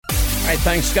right,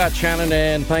 thanks, Scott Shannon,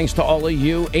 and thanks to all of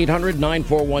you.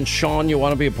 800-941-SEAN, you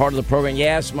want to be a part of the program.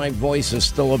 Yes, my voice is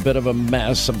still a bit of a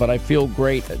mess, but I feel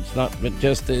great. It's not, it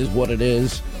just is what it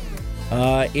is.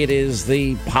 It is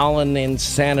the pollen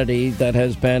insanity that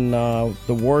has been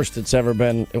the worst it's ever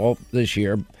been this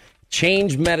year.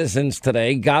 Changed medicines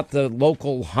today. Got the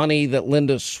local honey that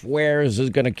Linda swears is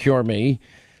going to cure me.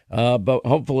 But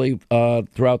hopefully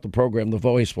throughout the program, the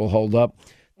voice will hold up.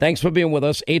 Thanks for being with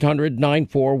us.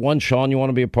 800-941-SEAN. You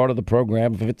want to be a part of the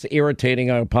program. If it's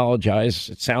irritating, I apologize.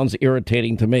 It sounds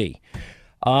irritating to me.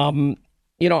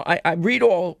 You know, I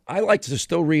like to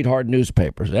still read hard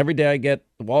newspapers. Every day I get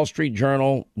the Wall Street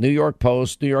Journal, New York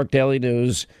Post, New York Daily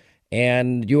News,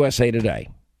 and USA Today.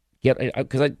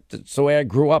 Because it's the way I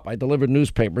grew up. I delivered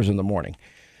newspapers in the morning.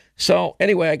 So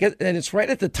anyway, and it's right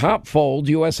at the top fold,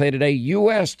 USA Today,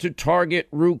 U.S. to target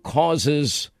root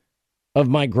causes of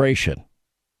migration.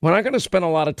 We're not going to spend a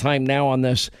lot of time now on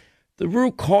this. The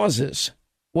root causes.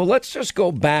 Well, let's just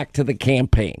go back to the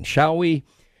campaign, shall we?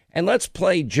 And let's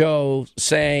play Joe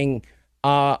saying,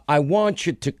 I want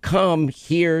you to come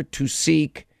here to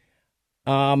seek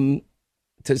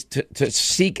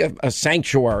seek a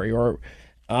sanctuary or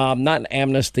not an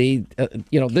amnesty.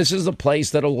 This is a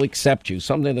place that will accept you,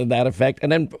 something to that effect.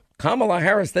 And then Kamala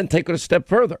Harris then take it a step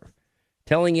further,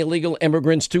 telling illegal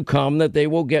immigrants to come that they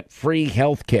will get free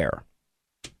health care.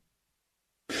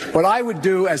 What I would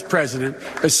do as president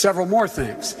is several more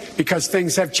things, because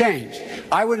things have changed.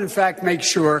 I would, in fact, make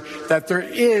sure that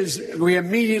we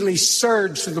immediately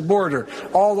surge to the border.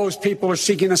 All those people are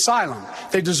seeking asylum.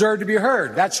 They deserve to be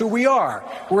heard. That's who we are.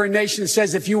 We're a nation that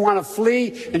says if you want to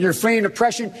flee and you're fleeing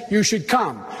oppression, you should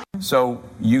come. So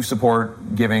you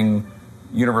support giving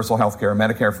universal health care,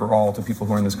 Medicare for all, to people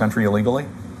who are in this country illegally?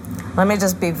 Let me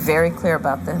just be very clear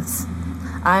about this.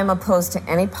 I am opposed to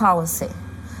any policy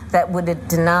that would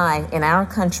deny in our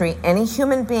country any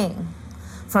human being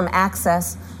from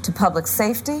access to public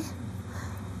safety,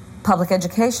 public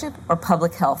education, or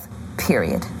public health,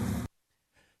 period.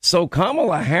 So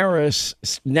Kamala Harris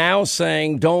now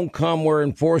saying, don't come, we're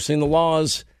enforcing the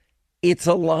laws. It's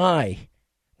a lie.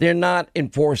 They're not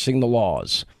enforcing the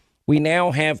laws. We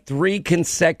now have 3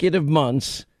 consecutive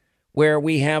months where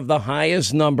we have the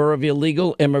highest number of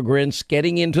illegal immigrants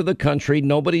getting into the country.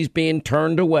 Nobody's being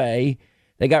turned away.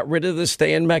 They got rid of the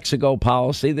stay in Mexico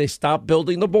policy. They stopped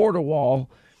building the border wall,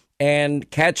 and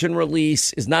catch and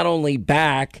release is not only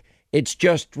back, it's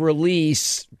just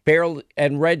release, barely,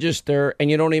 and register, and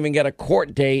you don't even get a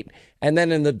court date. And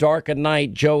then in the dark of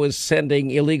night, Joe is sending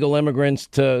illegal immigrants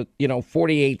to,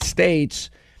 48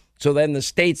 states. So then the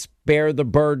states bear the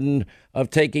burden of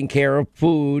taking care of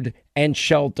food and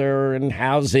shelter and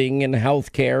housing and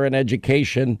health care and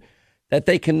education that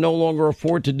they can no longer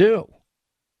afford to do.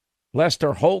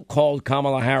 Lester Holt called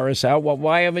Kamala Harris out. Well,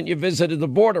 why haven't you visited the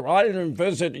border? Well, I didn't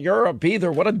visit Europe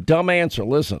either. What a dumb answer.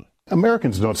 Listen.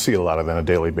 Americans don't see a lot of that on a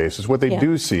daily basis. What they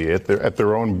do see at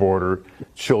their own border,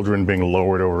 children being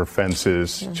lowered over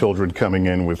fences, children coming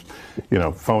in with,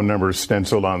 phone numbers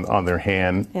stenciled on their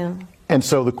hand. Yeah. And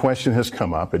so the question has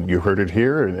come up, and you heard it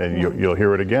here, and you'll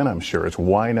hear it again, I'm sure. It's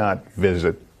why not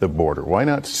visit the border? Why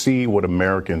not see what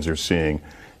Americans are seeing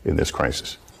in this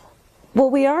crisis? Well,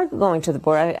 we are going to the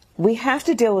border. We have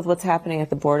to deal with what's happening at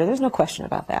the border. There's no question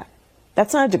about that.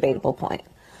 That's not a debatable point.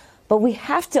 But we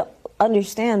have to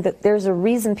understand that there's a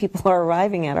reason people are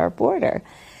arriving at our border,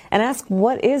 and ask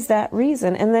what is that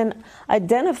reason, and then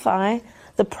identify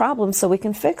the problem so we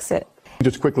can fix it.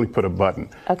 Just quickly put a button.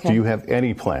 Okay. Do you have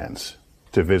any plans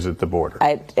to visit the border?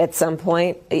 At some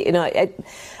point,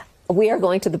 we are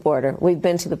going to the border. We've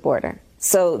been to the border.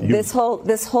 So this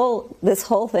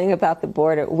whole thing about the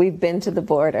border, we've been to the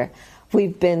border.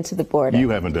 We've been to the border. You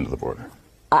haven't been to the border.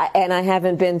 And I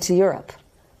haven't been to Europe.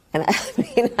 And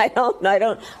I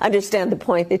don't understand the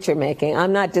point that you're making.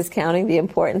 I'm not discounting the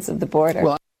importance of the border.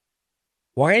 Well,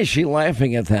 why is she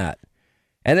laughing at that?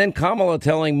 And then Kamala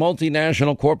telling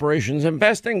multinational corporations,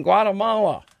 invest in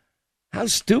Guatemala. How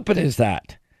stupid is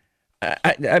that?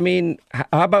 I mean,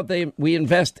 how about we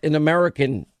invest in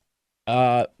American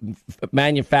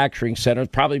manufacturing centers?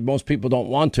 Probably most people don't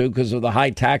want to because of the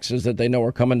high taxes that they know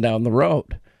are coming down the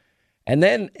road. And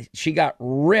then she got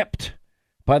ripped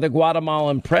by the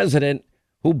Guatemalan president,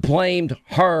 who blamed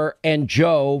her and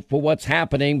Joe for what's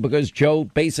happening because Joe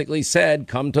basically said,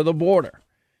 come to the border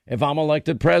if I'm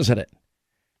elected president.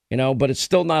 But it's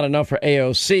still not enough for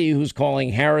AOC, who's calling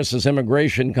Harris's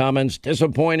immigration comments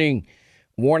disappointing,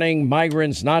 warning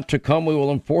migrants not to come. We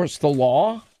will enforce the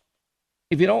law.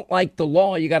 If you don't like the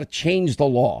law, you got to change the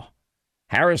law.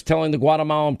 Harris telling the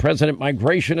Guatemalan president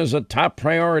migration is a top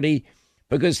priority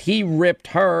because he ripped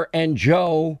her and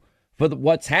Joe for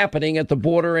what's happening at the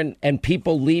border and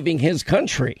people leaving his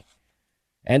country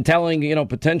and telling,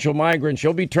 potential migrants,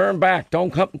 you'll be turned back. Don't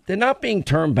come. They're not being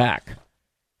turned back.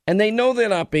 And they know they're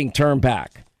not being turned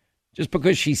back. Just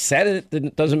because she said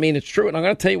it doesn't mean it's true. And I'm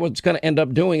going to tell you what it's going to end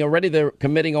up doing. Already they're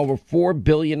committing over $4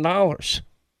 billion.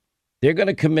 They're going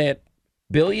to commit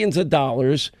billions of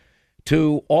dollars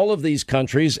to all of these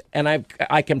countries. And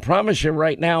I can promise you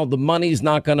right now, the money's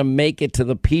not going to make it to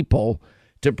the people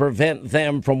to prevent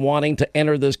them from wanting to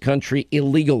enter this country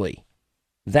illegally.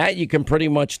 That you can pretty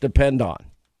much depend on.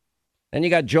 Then you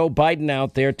got Joe Biden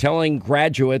out there telling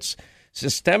graduates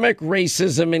systemic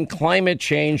racism and climate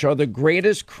change are the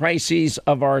greatest crises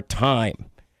of our time.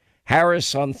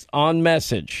 Harris on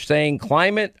message saying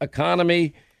climate,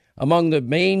 economy among the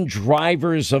main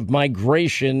drivers of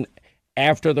migration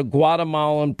after the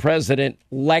Guatemalan president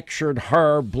lectured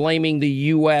her, blaming the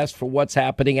U.S. for what's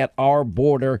happening at our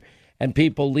border and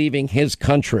people leaving his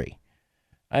country.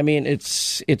 I mean,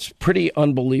 it's pretty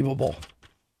unbelievable.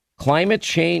 Climate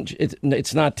change,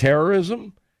 it's not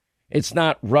terrorism. It's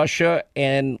not Russia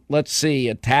and, let's see,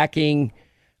 attacking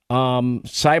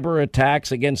cyber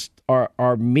attacks against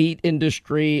our meat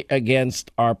industry, against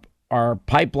our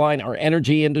pipeline, our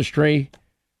energy industry.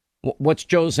 What's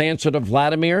Joe's answer to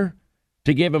Vladimir?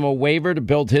 To give him a waiver to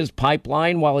build his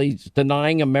pipeline while he's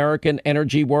denying American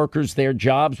energy workers their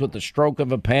jobs with the stroke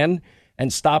of a pen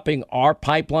and stopping our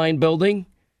pipeline building?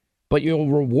 But you'll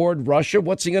reward Russia?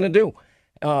 What's he going to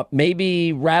do?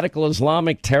 Maybe radical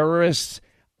Islamic terrorists.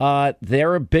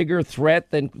 They're a bigger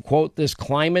threat than, quote, this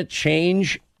climate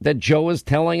change that Joe is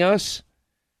telling us.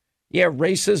 Yeah,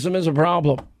 racism is a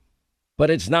problem, but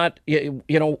it's not,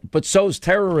 but so's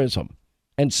terrorism.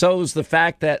 And so's the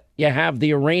fact that you have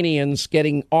the Iranians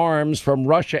getting arms from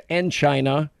Russia and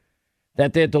China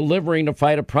that they're delivering to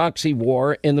fight a proxy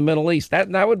war in the Middle East.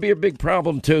 That would be a big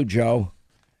problem, too, Joe.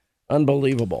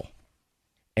 Unbelievable.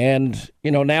 And,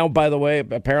 now, by the way,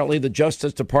 apparently the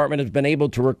Justice Department has been able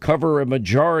to recover a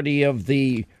majority of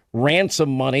the ransom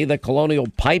money that Colonial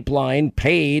Pipeline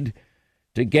paid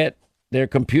to get their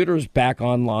computers back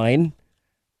online.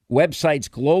 Websites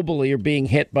globally are being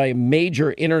hit by a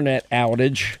major internet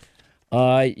outage.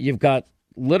 You've got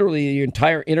literally the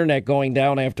entire internet going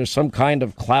down after some kind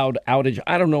of cloud outage.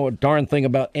 I don't know a darn thing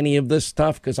about any of this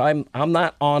stuff because I'm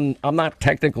not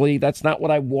technically, that's not what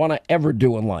I want to ever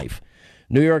do in life.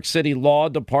 New York City Law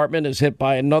Department is hit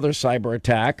by another cyber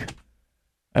attack.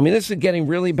 I mean, this is getting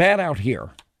really bad out here.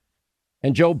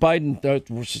 And Joe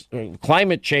Biden,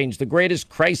 climate change, the greatest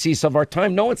crisis of our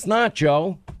time. No, it's not,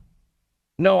 Joe.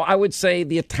 No, I would say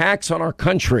the attacks on our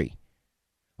country,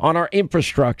 on our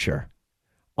infrastructure,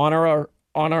 on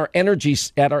our energy,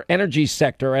 at our energy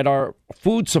sector, at our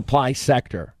food supply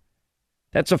sector.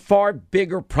 That's a far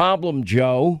bigger problem,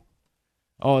 Joe.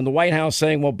 Oh, and the White House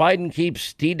saying, well, Biden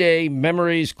keeps D-Day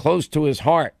memories close to his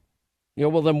heart.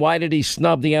 Well, then why did he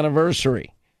snub the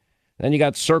anniversary? Then you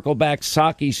got Circleback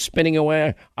Psaki spinning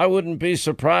away. I wouldn't be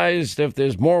surprised if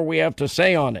there's more we have to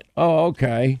say on it. Oh,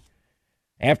 okay.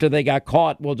 After they got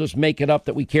caught, we'll just make it up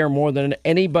that we care more than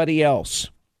anybody else.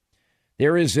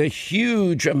 There is a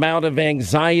huge amount of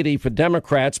anxiety for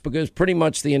Democrats because pretty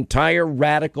much the entire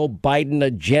radical Biden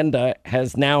agenda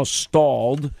has now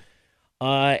stalled.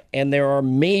 And there are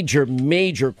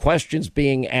major questions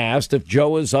being asked if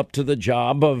Joe is up to the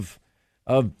job of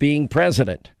being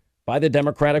president by the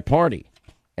Democratic Party.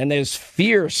 And there's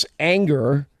fierce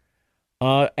anger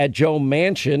at Joe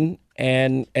Manchin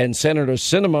and Senator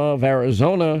Sinema of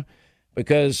Arizona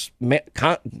because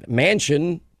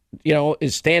Manchin,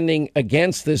 is standing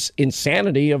against this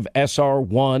insanity of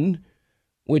SR1,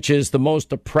 which is the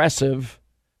most oppressive,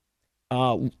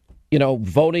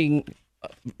 voting.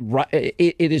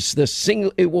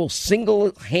 It will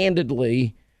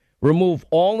single-handedly remove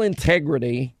all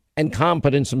integrity and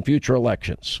competence in future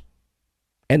elections.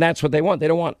 And that's what they want. They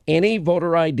don't want any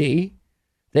voter ID.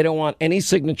 They don't want any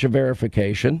signature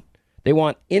verification. They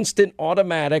want instant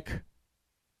automatic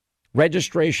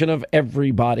registration of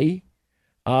everybody.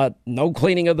 No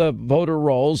cleaning of the voter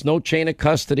rolls, no chain of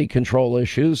custody control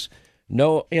issues.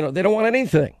 No, they don't want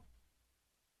anything.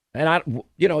 And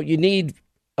you need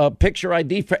a picture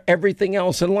ID for everything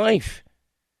else in life.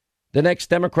 The next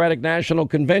Democratic National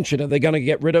Convention, are they going to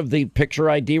get rid of the picture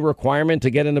ID requirement to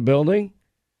get in the building?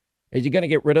 Are you going to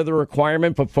get rid of the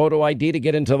requirement for photo ID to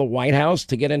get into the White House,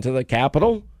 to get into the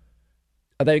Capitol?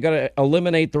 Are they going to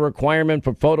eliminate the requirement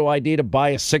for photo ID to buy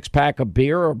a six-pack of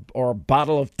beer or a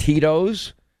bottle of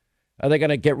Tito's? Are they going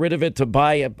to get rid of it to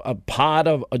buy a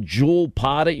Juul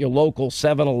pod at your local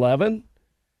 7-Eleven?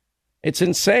 It's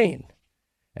insane.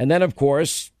 And then, of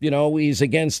course, he's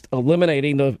against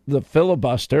eliminating the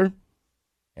filibuster.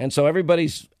 And so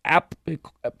everybody's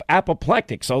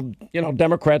apoplectic. So,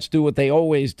 Democrats do what they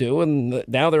always do. And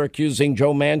now they're accusing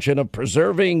Joe Manchin of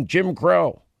preserving Jim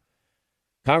Crow.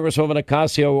 Congresswoman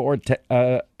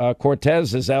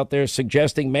Ocasio-Cortez is out there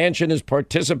suggesting Manchin is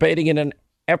participating in an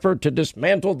effort to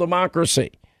dismantle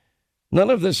democracy. None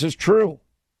of this is true.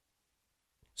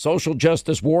 Social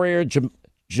justice warrior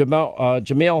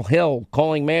Jamil Hill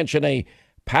calling Manchin a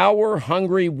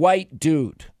power-hungry white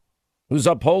dude who's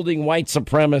upholding white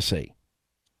supremacy.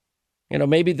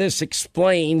 Maybe this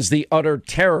explains the utter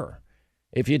terror.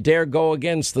 If you dare go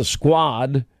against the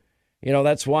squad,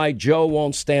 that's why Joe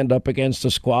won't stand up against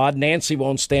the squad. Nancy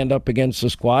won't stand up against the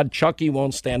squad. Chucky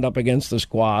won't stand up against the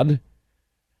squad.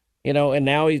 And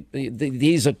now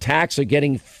these attacks are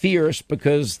getting fierce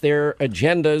because their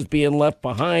agenda is being left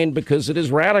behind because it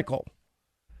is radical.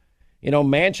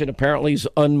 Manchin apparently is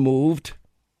unmoved.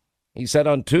 He said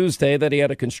on Tuesday that he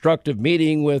had a constructive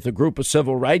meeting with a group of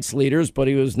civil rights leaders, but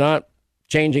he was not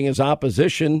changing his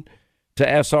opposition to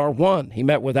SR1. He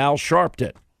met with Al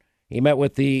Sharpton. He met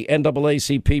with the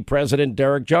NAACP president,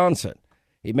 Derek Johnson.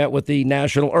 He met with the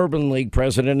National Urban League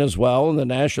president as well, and the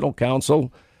National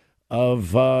Council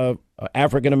of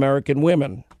African American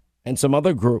Women and some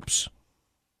other groups.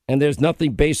 And there's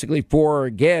nothing basically for or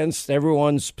against.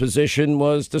 Everyone's position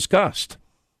was discussed.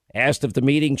 Asked if the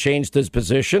meeting changed his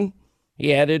position,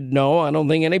 he added, no, I don't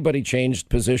think anybody changed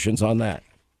positions on that.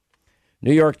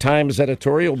 New York Times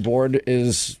editorial board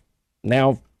is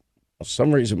now, for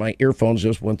some reason, my earphones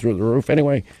just went through the roof.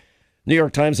 Anyway, New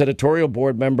York Times editorial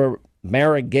board member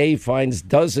Mara Gay finds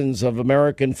dozens of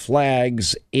American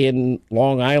flags in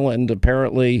Long Island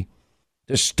apparently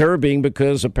disturbing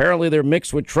because apparently they're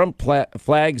mixed with Trump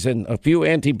flags and a few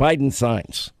anti-Biden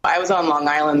signs. I was on Long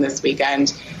Island this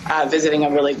weekend visiting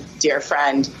a really dear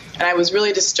friend, and I was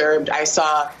really disturbed. I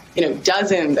saw,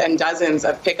 dozens and dozens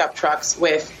of pickup trucks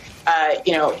with,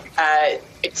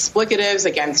 explicatives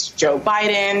against Joe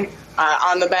Biden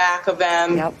on the back of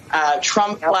them,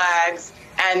 Trump flags,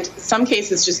 and some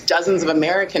cases just dozens of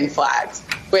American flags,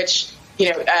 which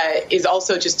is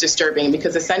also just disturbing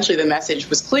because essentially the message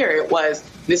was clear. It was,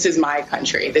 this is my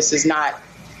country. This is not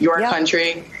your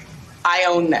country. I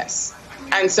own this.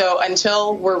 And so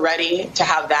until we're ready to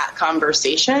have that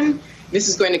conversation, this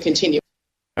is going to continue.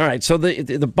 All right. So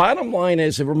the bottom line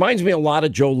is it reminds me a lot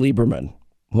of Joe Lieberman,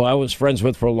 who I was friends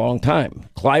with for a long time.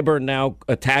 Clyburn now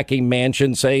attacking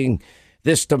Manchin, saying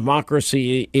this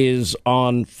democracy is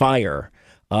on fire.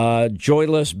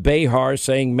 Joyless Behar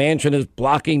saying Manchin is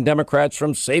blocking Democrats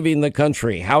from saving the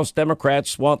country. House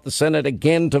Democrats want the Senate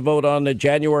again to vote on the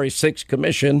January 6th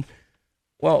commission.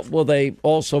 Well, will they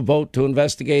also vote to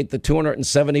investigate the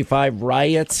 275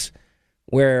 riots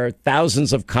where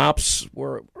thousands of cops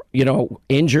were,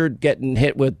 injured, getting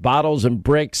hit with bottles and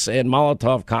bricks and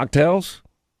Molotov cocktails?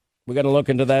 We're going to look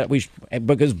into that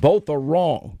because both are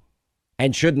wrong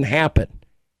and shouldn't happen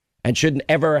and shouldn't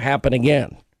ever happen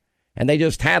again. And they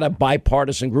just had a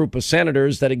bipartisan group of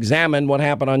senators that examined what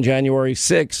happened on January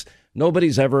 6th.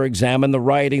 Nobody's ever examined the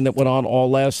rioting that went on all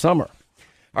last summer.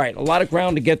 All right, a lot of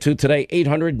ground to get to today.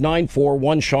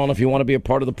 800-941-SEAN if you want to be a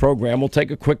part of the program. We'll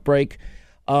take a quick break.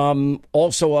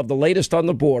 Also, of the latest on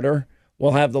the border,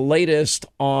 we'll have the latest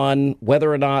on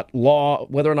whether or not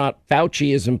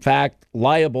Fauci is in fact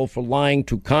liable for lying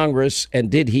to Congress,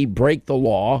 and did he break the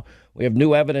law? We have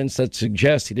new evidence that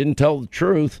suggests he didn't tell the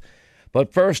truth.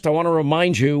 But first, I want to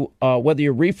remind you, whether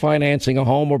you're refinancing a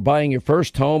home or buying your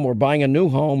first home or buying a new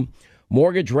home,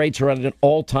 mortgage rates are at an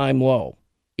all-time low.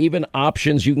 Even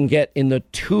options you can get in the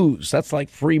twos. That's like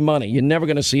free money. You're never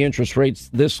going to see interest rates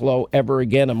this low ever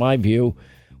again, in my view,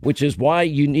 which is why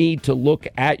you need to look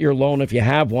at your loan if you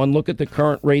have one. Look at the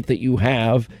current rate that you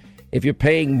have. If you're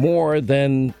paying more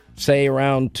than, say,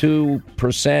 around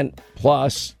 2%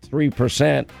 plus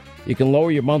 3%, you can lower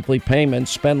your monthly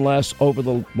payments, spend less over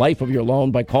the life of your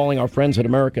loan by calling our friends at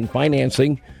American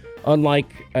Financing.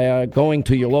 Unlike going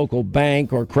to your local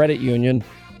bank or credit union,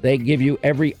 they give you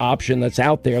every option that's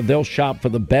out there. They'll shop for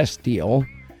the best deal,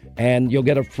 and you'll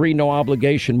get a free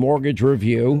no-obligation mortgage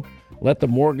review. Let the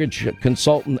mortgage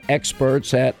consultant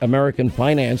experts at American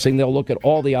Financing, they'll look at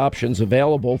all the options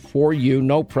available for you.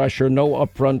 No pressure, no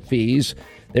upfront fees.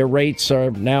 Their rates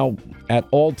are now at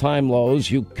all-time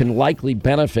lows. You can likely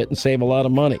benefit and save a lot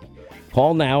of money.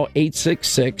 Call now,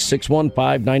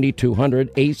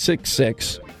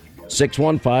 866-615-9200,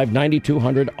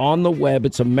 866-615-9200. On the web,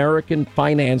 it's American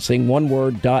Financing, one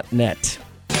word, .net.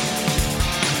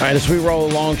 All right, as we roll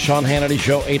along, Sean Hannity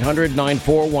Show,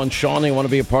 800-941-SEAN. You want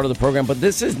to be a part of the program. But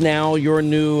this is now your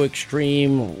new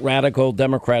extreme radical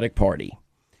Democratic Party.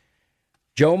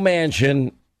 Joe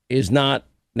Manchin is not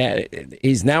Now,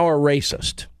 he's now a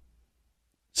racist.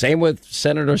 Same with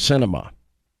Senator Sinema.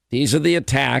 These are the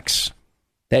attacks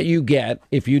that you get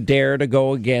if you dare to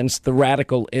go against the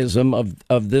radicalism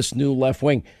of this new left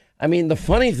wing. I mean, the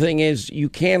funny thing is you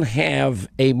can't have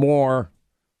a more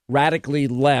radically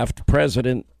left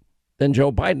president than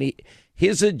Joe Biden.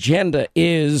 His agenda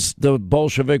is the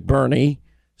Bolshevik Bernie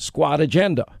squad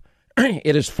agenda.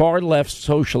 It is far left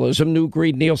socialism, new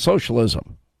Green Deal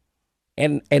socialism.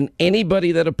 And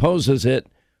anybody that opposes it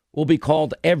will be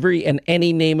called every and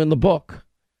any name in the book.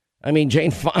 I mean, Jane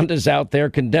Fonda's out there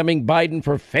condemning Biden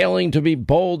for failing to be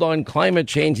bold on climate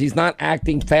change. He's not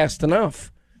acting fast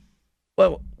enough.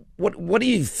 Well, what do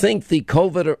you think the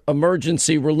COVID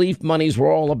emergency relief monies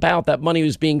were all about? That money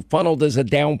was being funneled as a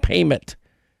down payment.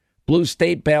 Blue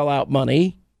state bailout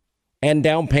money and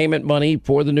down payment money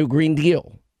for the new Green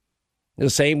Deal. The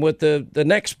same with the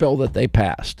next bill that they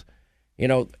passed. You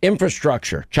know,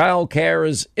 infrastructure. Child care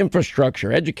is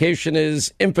infrastructure. Education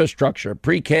is infrastructure.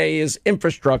 Pre-K is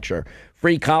infrastructure.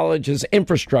 Free college is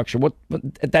infrastructure.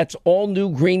 That's all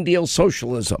new Green Deal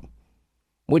socialism,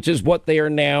 which is what they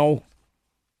are now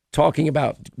talking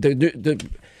about.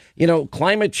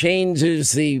 Climate change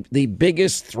is the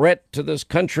biggest threat to this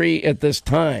country at this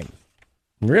time.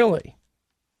 Really?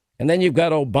 And then you've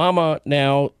got Obama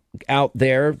now out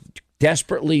there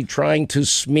desperately trying to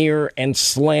smear and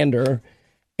slander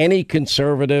any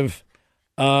conservative.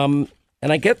 And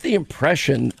I get the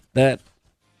impression that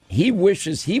he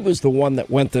wishes he was the one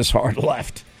that went this hard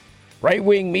left.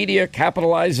 Right-wing media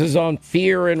capitalizes on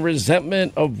fear and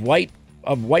resentment of white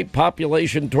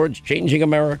population towards changing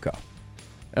America.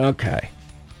 Okay.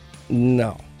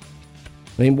 No.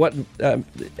 I mean,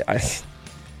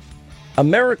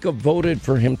 America voted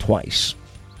for him twice.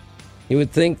 You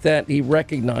would think that he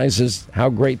recognizes how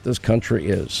great this country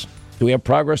is. Do we have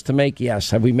progress to make? Yes.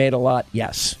 Have we made a lot?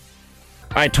 Yes.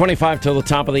 All right, 25 till the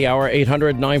top of the hour,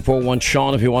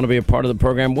 800-941-SEAN if you want to be a part of the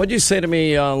program. What'd you say to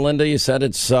me, Linda? You said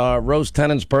it's Rose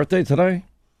Tennant's birthday today?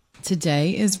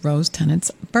 Today is Rose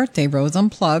Tennant's birthday, Rose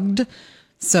Unplugged.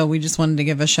 So we just wanted to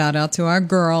give a shout out to our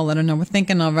girl, let her know we're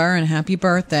thinking of her, and happy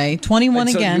birthday. 21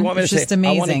 so again, it's just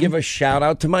amazing. I want to give a shout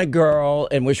out to my girl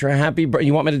and wish her a happy birthday.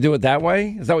 You want me to do it that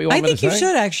way? Is that what you want me to say? I think you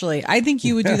should, actually. I think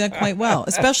you would do that quite well,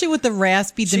 especially with the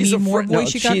raspy Demi Moore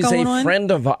voice you got going on. She's a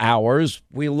friend of ours.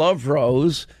 We love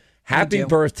Rose. Happy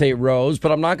birthday, Rose.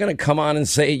 But I'm not going to come on and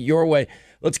say it your way.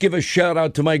 Let's give a shout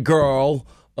out to my girl,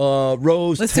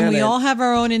 Rose Listen, Tennant. We all have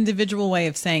our own individual way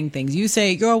of saying things. You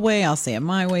say it your way, I'll say it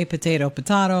my way. Potato,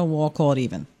 potato. We'll all call it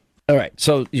even. All right.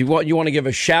 So you want to give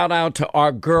a shout out to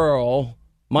our girl,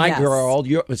 girl.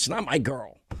 It's not my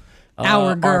girl.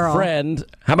 Our girl, our friend.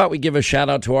 How about we give a shout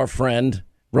out to our friend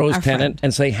Rose Tennant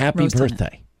and say happy birthday?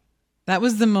 Tennant. That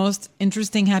was the most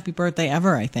interesting happy birthday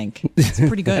ever. I think it's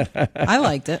pretty good. I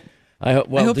liked it. I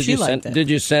hope she liked it. Did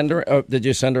you send her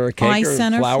a cake I or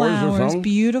sent her flowers or something?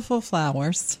 Beautiful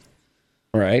flowers.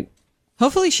 Right.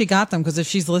 Hopefully she got them, because if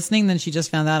she's listening, then she just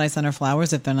found out I sent her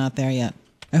flowers if they're not there yet.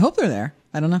 I hope they're there.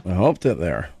 I don't know. I hope they're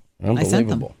there. Unbelievable. I sent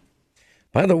them.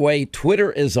 By the way,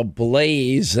 Twitter is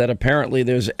ablaze that apparently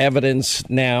there's evidence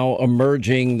now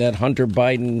emerging that Hunter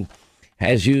Biden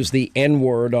has used the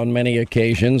N-word on many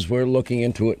occasions. We're looking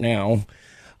into it now.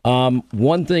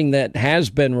 One thing that has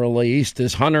been released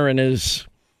is Hunter and his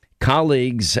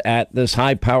colleagues at this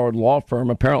high-powered law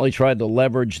firm apparently tried to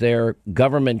leverage their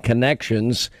government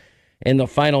connections in the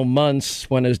final months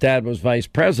when his dad was vice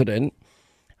president,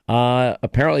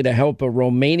 apparently to help a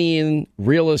Romanian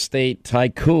real estate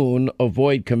tycoon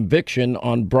avoid conviction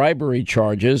on bribery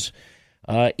charges.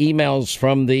 Emails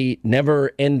from the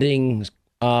never-ending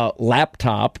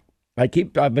laptop.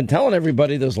 I've been telling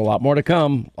everybody there's a lot more to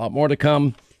come.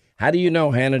 How do you know,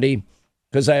 Hannity?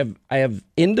 Because I have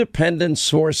independent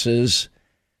sources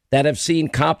that have seen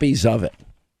copies of it.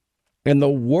 And the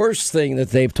worst thing that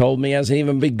they've told me hasn't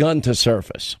even begun to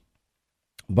surface.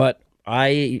 But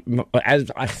what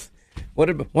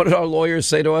did our lawyers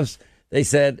say to us? They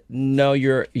said, no,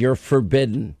 you're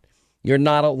forbidden. You're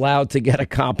not allowed to get a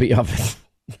copy of it.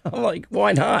 I'm like,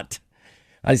 why not?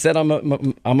 I said, I'm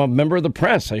a member of the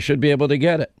press. I should be able to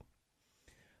get it.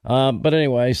 But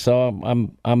anyway,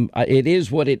 so it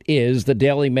is what it is, the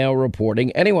Daily Mail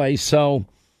reporting. Anyway, so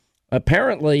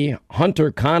apparently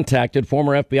Hunter contacted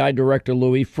former FBI Director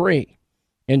Louis Freeh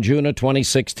in June of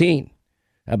 2016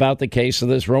 about the case of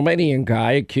this Romanian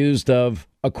guy accused of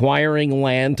acquiring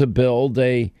land to build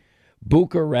a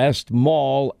Bucharest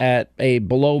mall at a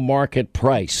below market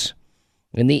price.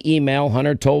 In the email,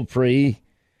 Hunter told Freeh,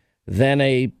 then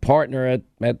a partner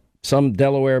at some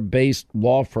Delaware-based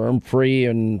law firm, Freeh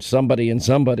and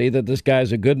somebody, that this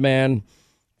guy's a good man,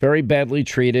 very badly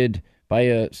treated, by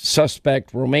a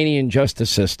suspect Romanian justice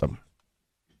system.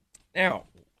 Now,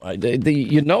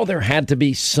 there had to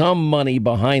be some money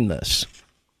behind this.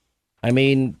 I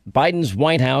mean, Biden's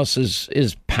White House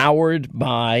is powered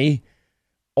by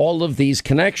all of these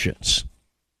connections.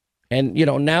 And,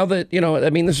 now that,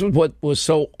 this is what was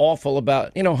so awful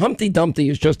about, Humpty Dumpty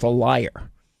is just a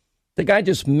liar. The guy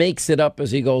just makes it up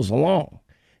as he goes along.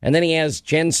 And then he has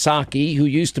Jen Psaki, who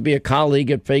used to be a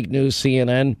colleague at Fake News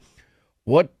CNN.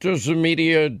 What does the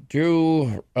media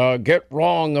get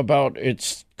wrong about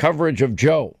its coverage of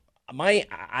Joe?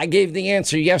 I gave the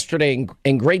answer yesterday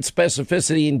in great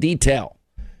specificity and detail.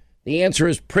 The answer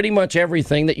is pretty much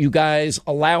everything that you guys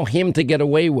allow him to get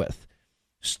away with.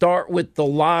 Start with the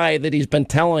lie that he's been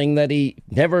telling, that he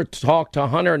never talked to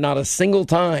Hunter, not a single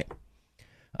time,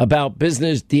 about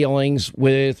business dealings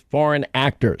with foreign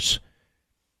actors.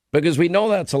 Because we know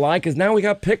that's a lie, because now we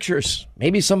got pictures.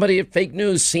 Maybe somebody at Fake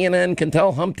News, CNN, can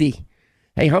tell Humpty,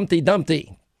 hey, Humpty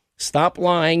Dumpty, stop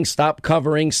lying, stop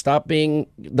covering, stop being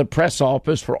the press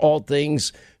office for all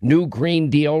things New Green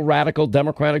Deal, radical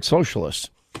Democratic Socialists.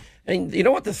 And you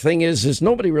know what the thing is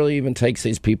nobody really even takes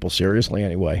these people seriously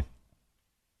anyway.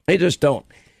 They just don't.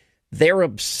 Their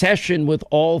obsession with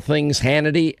all things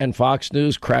Hannity and Fox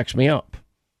News cracks me up.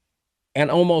 And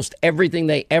almost everything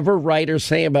they ever write or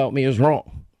say about me is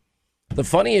wrong. The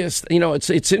funniest,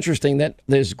 it's interesting that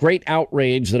there's great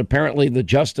outrage that apparently the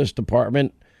Justice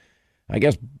Department, I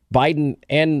guess Biden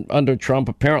and under Trump,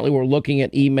 apparently were looking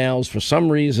at emails for some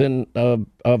reason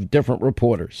of different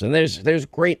reporters. And there's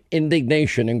great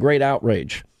indignation and great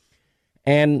outrage.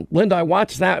 And Linda, I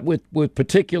watched that with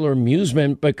particular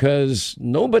amusement because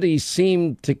nobody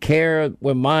seemed to care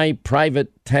when my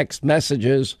private text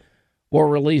messages were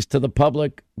released to the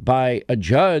public by a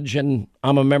judge, and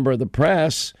I'm a member of the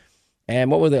press. And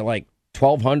what were they, like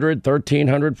 1,200,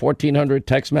 1,300, 1,400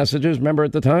 text messages? Remember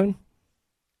at the time?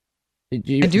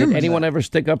 Did anyone ever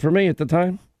stick up for me at the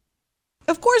time?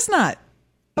 Of course not.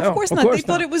 Of course not. They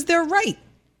thought it was their right.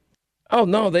 Oh,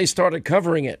 no, they started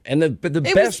covering it. And the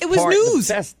best part,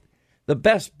 news. The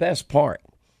best part,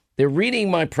 they're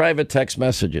reading my private text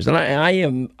messages, and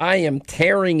I am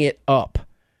tearing it up.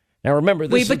 Now, remember,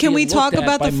 this but can we talk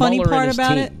about the funny part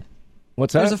about it?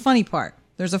 What's that? There's a funny part.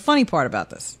 There's a funny part about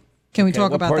this. Can we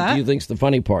talk about that? What part do you think's the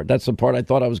funny part? That's the part I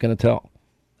thought I was going to tell.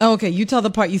 Oh, okay. You tell the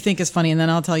part you think is funny, and then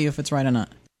I'll tell you if it's right or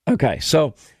not. Okay.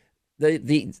 So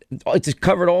it's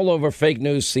covered all over Fake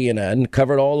News CNN,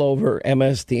 covered all over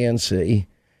MSDNC,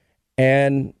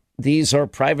 and these are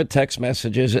private text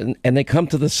messages, and they come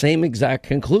to the same exact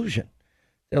conclusion.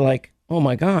 They're like, oh,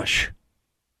 my gosh,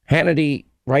 Hannity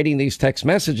writing these text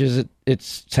messages, it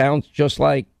sounds just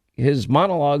like his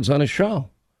monologues on his show.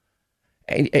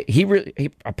 And he really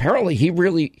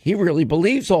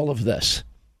believes all of this.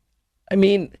 I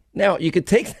mean, now you could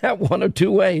take that one of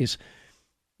two ways.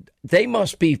 They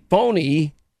must be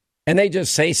phony, and they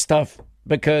just say stuff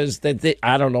because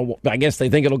I don't know. I guess they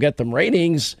think it'll get them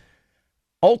ratings.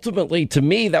 Ultimately, to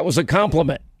me, that was a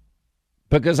compliment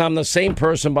because I'm the same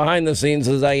person behind the scenes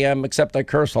as I am, except I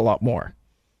curse a lot more.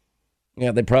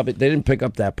 Yeah, they didn't pick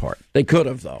up that part. They could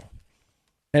have, though.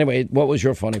 Anyway, what was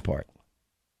your funny part?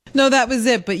 No, that was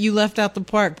it. But you left out the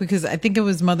part because I think it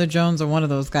was Mother Jones or one of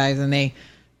those guys, and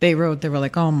they were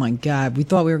like, oh, my God, we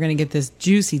thought we were going to get this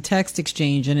juicy text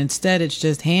exchange. And instead, it's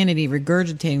just Hannity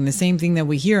regurgitating the same thing that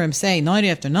we hear him say night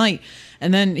after night.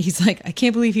 And then he's like, I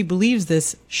can't believe he believes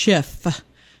this. Schiff.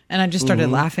 And I just started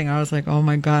laughing. I was like, oh,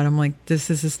 my God. I'm like, this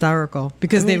is hysterical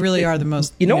because they really are the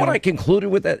most. You know what I concluded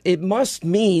with that? It must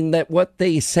mean that what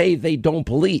they say they don't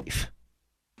believe.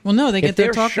 Well, no, they get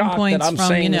their talking points from, I'm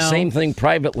saying the same thing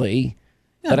privately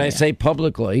that I say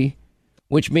publicly,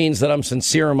 which means that I'm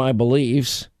sincere in my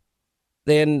beliefs,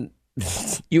 then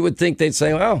you would think they'd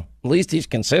say, well, at least he's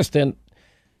consistent.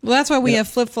 Well, that's why we have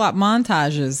flip-flop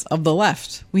montages of the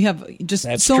left. We have just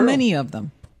so many of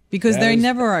them because they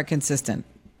never are consistent.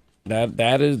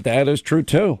 That is true,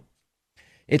 too.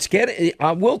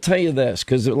 I will tell you this,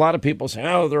 because a lot of people say,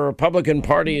 oh, the Republican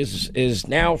Party is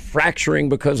now fracturing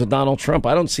because of Donald Trump.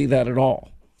 I don't see that at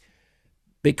all.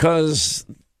 Because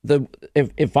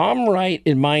if I'm right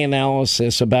in my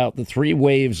analysis about the three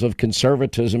waves of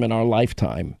conservatism in our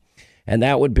lifetime, and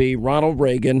that would be Ronald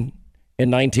Reagan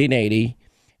in 1980,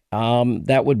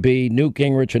 that would be Newt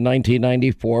Gingrich in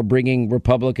 1994, bringing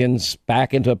Republicans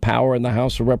back into power in the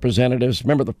House of Representatives.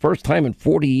 Remember, the first time in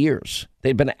 40 years.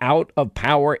 They've been out of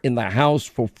power in the House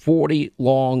for 40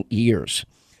 long years.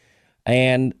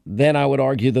 And then I would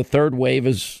argue the third wave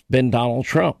has been Donald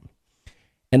Trump.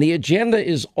 And the agenda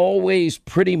is always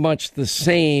pretty much the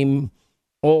same,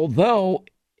 although,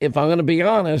 if I'm going to be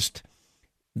honest,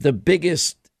 the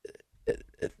biggest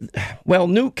well,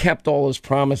 Newt kept all his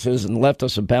promises and left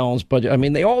us a balanced budget. I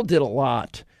mean, they all did a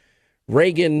lot.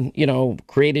 Reagan,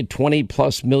 created 20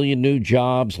 plus million new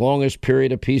jobs, longest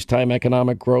period of peacetime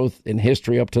economic growth in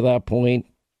history up to that point.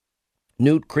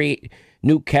 Newt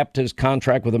kept his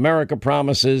contract with America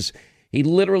promises. He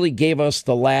literally gave us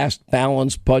the last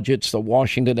balanced budgets that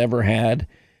Washington ever had.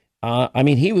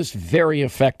 He was very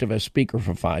effective as Speaker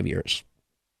for 5 years.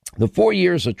 The 4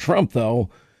 years of Trump, though,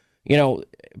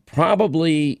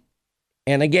 probably,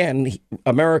 and again,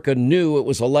 America knew it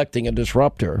was electing a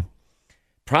disruptor.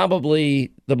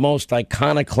 Probably the most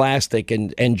iconoclastic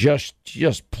and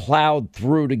just plowed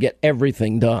through to get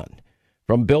everything done.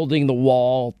 From building the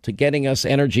wall to getting us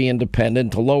energy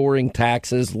independent to lowering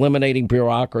taxes, eliminating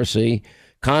bureaucracy,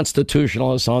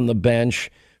 constitutionalists on the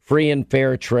bench, free and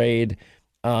fair trade,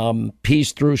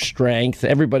 peace through strength.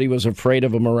 Everybody was afraid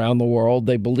of him around the world.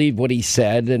 They believed what he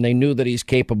said, and they knew that he's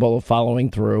capable of following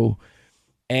through.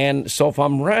 And so if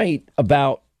I'm right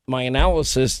about my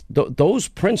analysis, those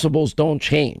principles don't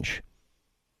change.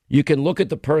 You can look at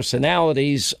the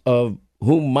personalities of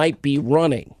who might be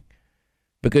running,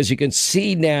 because you can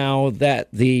see now that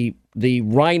the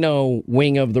rhino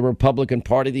wing of the Republican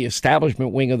Party, the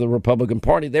establishment wing of the Republican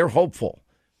Party, they're hopeful.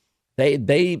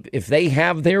 If they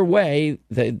have their way,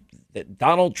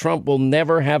 Donald Trump will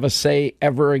never have a say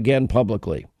ever again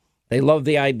publicly. They love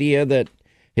the idea that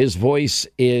his voice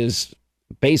is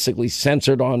basically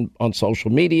censored on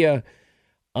social media.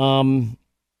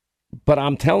 But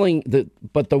I'm telling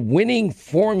but the winning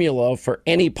formula for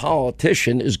any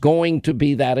politician is going to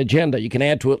be that agenda. You can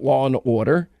add to it law and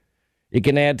order. You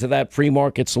can add to that free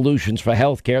market solutions for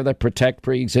health care that protect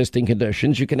pre-existing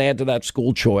conditions. You can add to that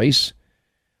school choice,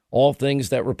 all things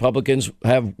that Republicans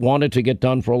have wanted to get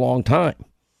done for a long time.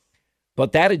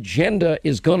 But that agenda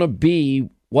is going to be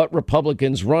what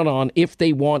Republicans run on if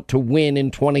they want to win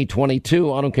in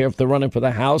 2022. I don't care if they're running for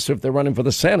the House or if they're running for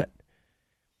the Senate.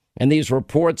 And these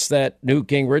reports that Newt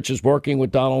Gingrich is working with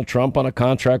Donald Trump on a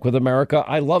contract with America,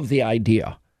 I love the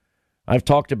idea. I've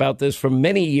talked about this for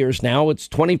many years now. It's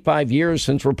 25 years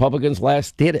since Republicans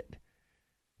last did it.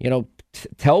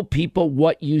 Tell people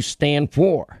what you stand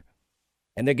for.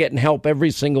 And they're getting help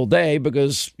every single day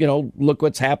because, look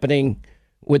what's happening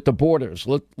with the borders.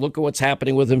 Look at what's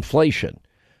happening with inflation.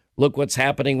 Look what's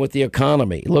happening with the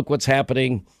economy. Look what's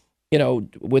happening,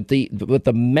 with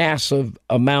the massive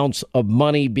amounts of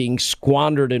money being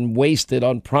squandered and wasted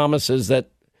on promises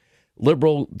that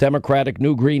liberal, democratic,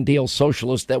 New Green Deal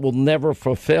socialists that will never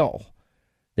fulfill.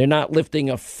 They're not lifting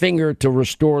a finger to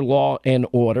restore law and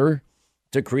order,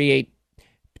 to create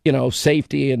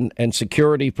safety and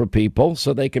security for people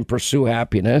so they can pursue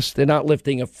happiness. They're not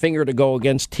lifting a finger to go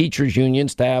against teachers'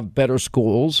 unions to have better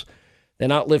schools. They're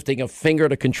not lifting a finger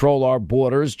to control our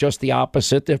borders, just the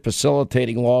opposite. They're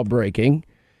facilitating law breaking.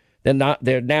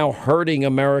 They're now hurting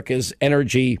America's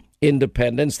energy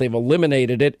independence. They've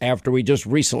eliminated it after we just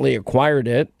recently acquired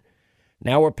it.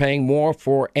 Now we're paying more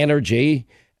for energy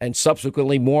and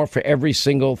subsequently more for every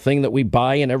single thing that we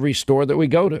buy in every store that we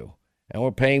go to. And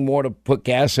we're paying more to put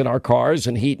gas in our cars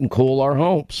and heat and cool our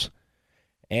homes.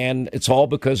 And it's all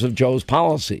because of Joe's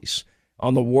policies.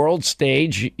 On the world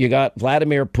stage, you got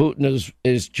Vladimir Putin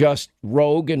is just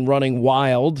rogue and running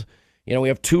wild. We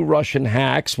have two Russian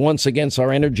hacks, one against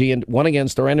our energy and one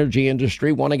against our energy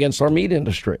industry, one against our meat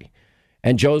industry.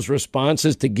 And Joe's response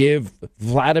is to give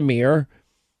Vladimir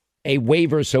a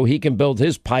waiver so he can build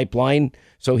his pipeline,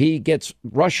 so he gets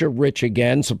Russia rich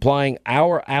again, supplying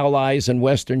our allies in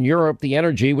Western Europe the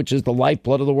energy, which is the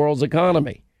lifeblood of the world's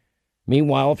economy.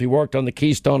 Meanwhile, if he worked on the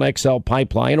Keystone XL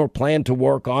pipeline or planned to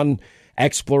work on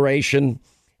exploration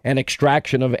and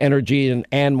extraction of energy in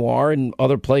ANWR and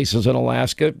other places in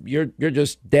Alaska, you're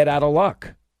just dead out of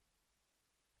luck.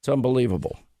 It's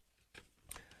unbelievable.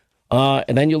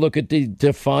 And then you look at the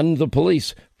defund the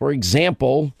police. For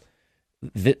example,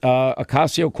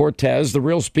 Ocasio-Cortez, the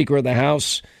real Speaker of the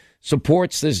House,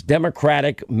 supports this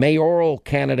Democratic mayoral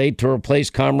candidate to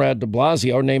replace Comrade de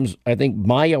Blasio, named, I think,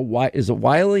 Maya. Is it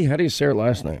Wiley? How do you say her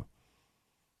last name?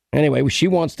 Anyway, she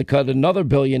wants to cut another $1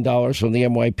 billion from the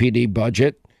NYPD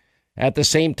budget. At the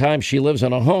same time, she lives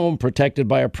in a home protected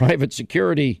by a private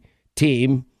security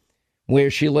team where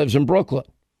she lives in Brooklyn.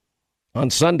 On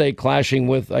Sunday, clashing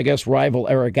with, I guess, rival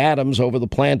Eric Adams over the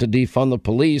plan to defund the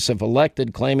police, if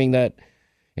elected, claiming that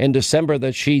in December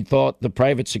that she thought the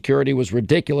private security was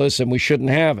ridiculous and we shouldn't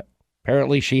have it.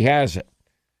 Apparently, she has it.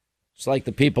 It's like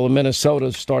the people in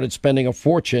Minnesota started spending a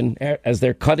fortune as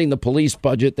they're cutting the police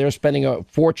budget. They're spending a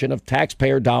fortune of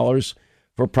taxpayer dollars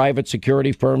for private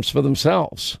security firms for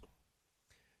themselves.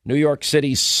 New York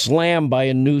City slammed by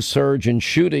a new surge in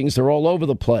shootings. They're all over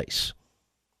the place.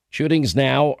 Shootings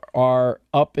now are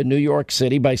up in New York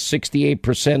City by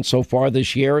 68% so far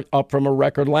this year, up from a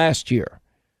record last year.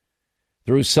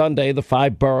 Through Sunday, the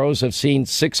 5 boroughs have seen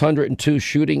 602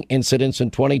 shooting incidents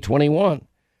in 2021,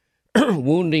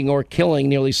 wounding or killing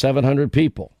nearly 700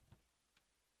 people.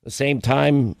 At the same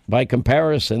time, by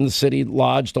comparison, the city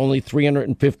lodged only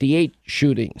 358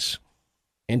 shootings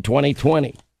in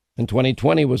 2020. And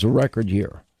 2020 was a record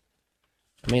year.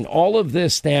 I mean, all of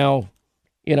this now,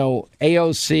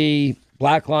 AOC,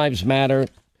 Black Lives Matter,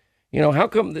 how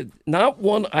come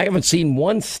I haven't seen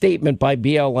one statement by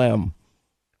BLM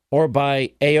or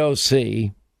by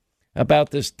AOC about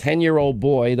this 10-year-old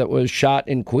boy that was shot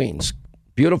in Queens.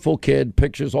 Beautiful kid,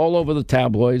 pictures all over the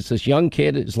tabloids. This young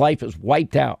kid, his life is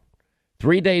wiped out.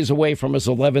 3 days away from his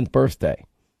 11th birthday.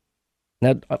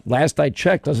 Now, last I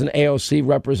checked, doesn't AOC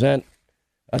represent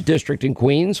a district in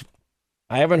Queens?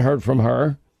 I haven't heard from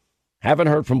her. Haven't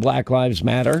heard from Black Lives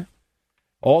Matter.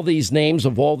 All these names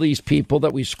of all these people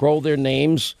that we scroll their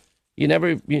names, you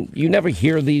never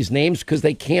hear these names because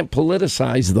they can't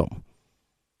politicize them.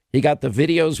 You got the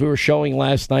videos we were showing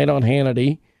last night on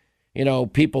Hannity,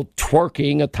 people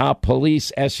twerking atop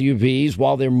police SUVs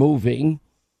while they're moving.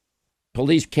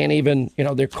 Police can't even,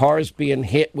 their cars being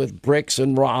hit with bricks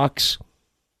and rocks.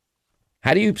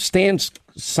 How do you stand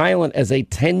silent as a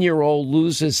 10-year-old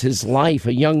loses his life,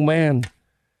 a young man?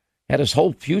 Had his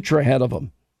whole future ahead of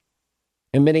him.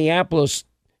 In Minneapolis,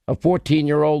 a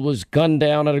 14-year-old was gunned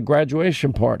down at a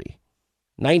graduation party.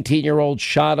 19-year-old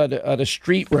shot at a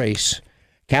street race.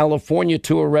 California,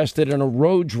 2 arrested in a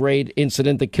road rage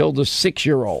incident that killed a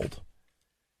 6-year-old.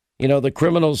 The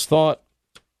criminals thought,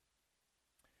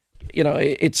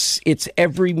 it's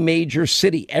every major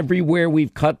city. Everywhere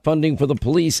we've cut funding for the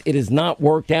police, it has not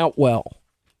worked out well.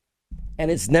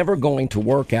 And it's never going to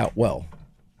work out well.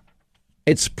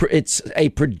 It's a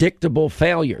predictable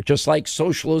failure, just like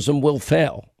socialism will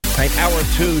fail. Right, hour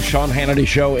 2, Sean Hannity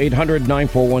Show,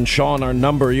 800-941-SEAN, our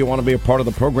number. You want to be a part of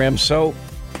the program. So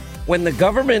when the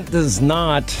government does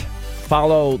not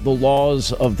follow the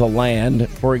laws of the land,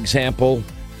 for example,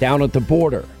 down at the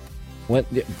border, but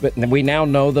we now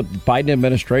know the Biden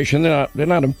administration, they're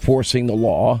not enforcing the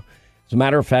law. As a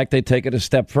matter of fact, they take it a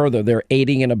step further. They're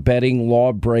aiding and abetting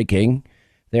law breaking.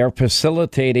 They're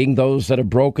facilitating those that have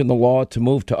broken the law to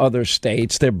move to other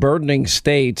states. They're burdening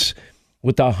states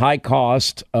with the high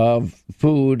cost of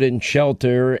food and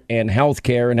shelter and health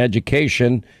care and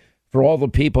education for all the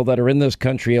people that are in this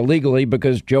country illegally,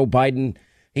 because Joe Biden,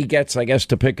 he gets, I guess,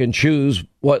 to pick and choose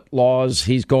what laws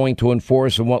he's going to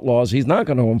enforce and what laws he's not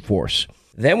going to enforce.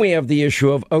 Then we have the issue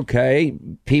of,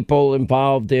 people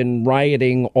involved in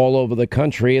rioting all over the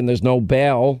country and there's no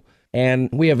bail. And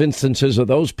we have instances of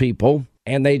those people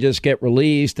and they just get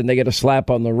released and they get a slap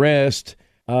on the wrist.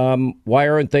 Why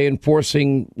aren't they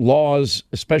enforcing laws,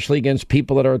 especially against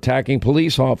people that are attacking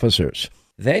police officers?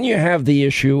 Then you have the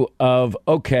issue of,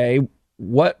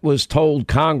 what was told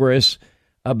Congress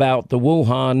about the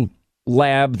Wuhan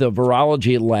lab, the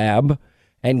virology lab,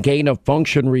 and gain of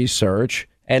function research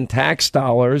and tax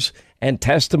dollars and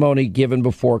testimony given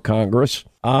before Congress,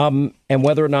 and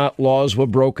whether or not laws were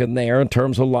broken there in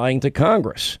terms of lying to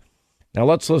Congress. Now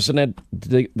let's listen to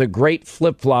the great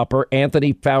flip-flopper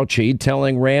Anthony Fauci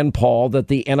telling Rand Paul that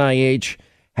the NIH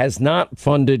has not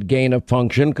funded gain of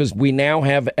function because we now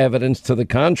have evidence to the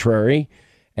contrary.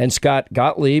 And Scott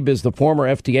Gottlieb is the former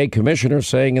FDA commissioner,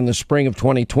 saying in the spring of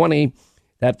 2020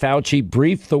 that Fauci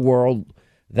briefed the world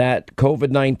that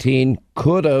COVID-19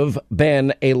 could have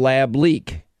been a lab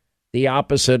leak, the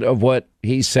opposite of what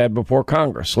he said before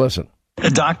Congress. Listen.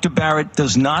 Dr. Barrett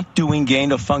does not doing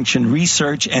gain of function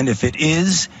research, and if it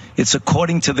is, it's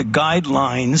according to the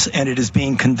guidelines, and it is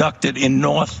being conducted in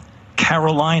North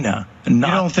Carolina. You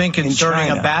don't think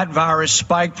inserting a bat virus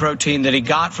spike protein that he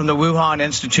got from the Wuhan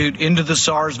Institute into the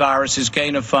SARS virus is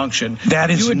gain of function?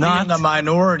 That is you would not be in the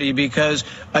minority, because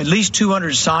at least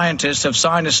 200 scientists have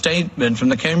signed a statement from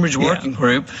the Cambridge Working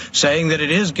Group saying that it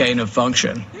is gain of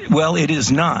function. Well, it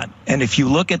is not. And if you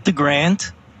look at the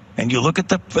grant and you look at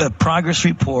the progress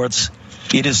reports,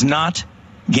 it is not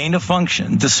gain of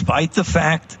function, despite the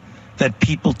fact that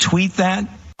people tweet that.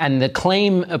 And the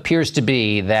claim appears to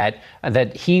be that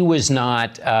he was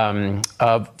not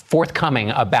forthcoming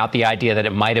about the idea that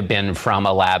it might have been from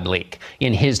a lab leak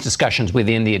in his discussions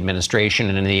within the administration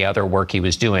and in the other work he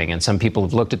was doing. And some people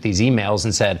have looked at these emails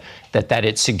and said that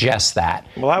it suggests that.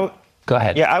 Well, go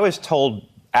ahead. Yeah, I was told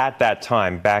at that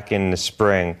time, back in the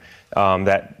spring,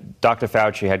 that Dr.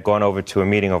 Fauci had gone over to a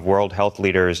meeting of world health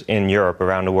leaders in Europe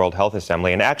around the World Health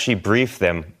Assembly and actually briefed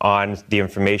them on the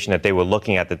information that they were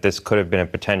looking at, that this could have been a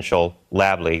potential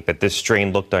lab leak, that this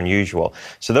strain looked unusual.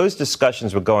 So those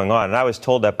discussions were going on, and I was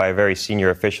told that by a very senior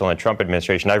official in the Trump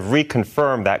administration. I've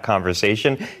reconfirmed that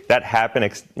conversation. That happened,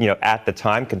 at the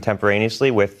time, contemporaneously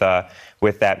with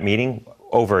that meeting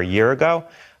over a year ago.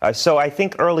 So I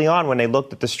think early on when they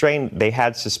looked at the strain, they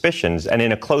had suspicions. And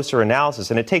in a closer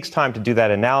analysis, and it takes time to do that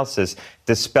analysis,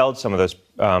 dispelled some of those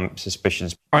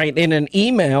suspicions. All right. In an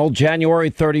email,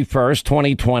 January 31st,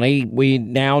 2020, we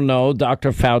now know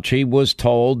Dr. Fauci was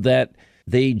told that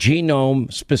the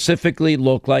genome specifically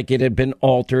looked like it had been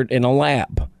altered in a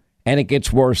lab. And it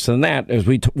gets worse than that, as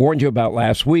we warned you about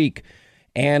last week.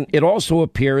 And it also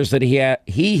appears that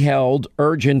he held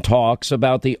urgent talks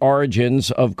about the origins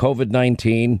of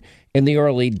COVID-19 in the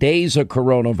early days of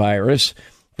coronavirus.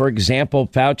 For example,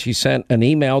 Fauci sent an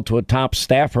email to a top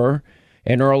staffer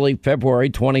in early February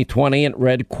 2020 and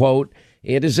read, quote,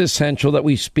 "It is essential that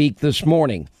we speak this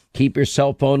morning. Keep your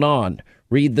cell phone on.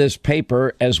 Read this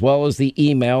paper as well as the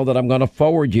email that I'm going to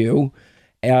forward you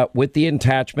with the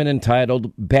attachment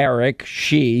entitled Barrick,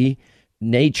 She,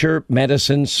 Nature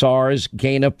Medicine SARS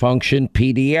Gain of Function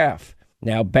PDF."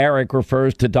 Now, Barrick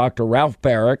refers to Dr. Ralph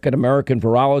Barrick, an American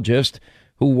virologist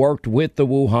who worked with the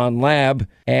Wuhan lab.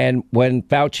 And when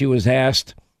Fauci was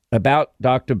asked about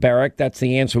Dr. Barrick, that's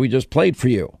the answer we just played for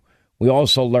you. We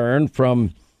also learned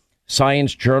from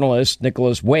science journalist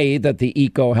Nicholas Wade that the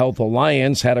EcoHealth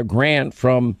Alliance had a grant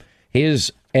from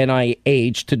his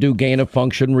NIH to do gain of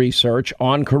function research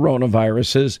on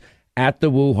coronaviruses at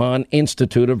the Wuhan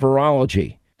Institute of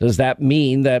Virology. Does that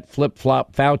mean that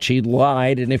flip-flop Fauci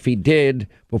lied? And if he did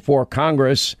before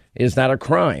Congress, is that a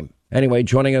crime? Anyway,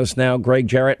 joining us now, Greg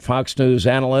Jarrett, Fox News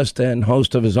analyst and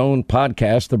host of his own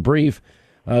podcast, The Brief.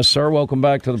 Sir, welcome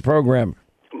back to the program.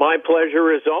 My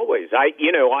pleasure as always. I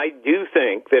do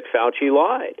think that Fauci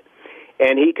lied.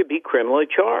 And he could be criminally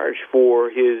charged for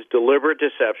his deliberate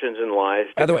deceptions and lies.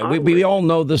 By the way, we all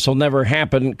know this will never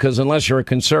happen because unless you're a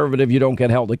conservative, you don't get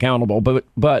held accountable.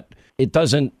 But it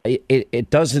doesn't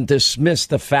dismiss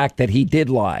the fact that he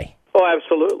did lie. Oh,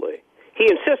 absolutely. He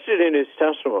insisted in his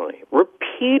testimony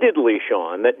repeatedly,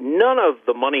 Sean, that none of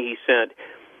the money he sent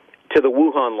to the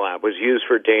Wuhan lab was used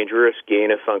for dangerous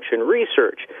gain-of-function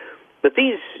research. But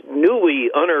these newly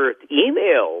unearthed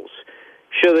emails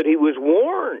show that he was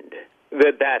warned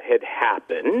that had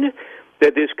happened,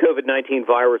 that this COVID-19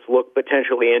 virus looked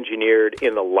potentially engineered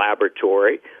in the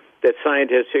laboratory, that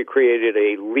scientists had created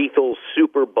a lethal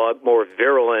superbug more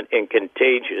virulent and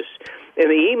contagious. And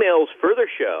the emails further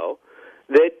show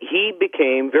that he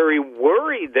became very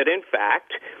worried that, in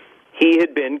fact, he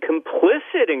had been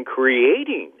complicit in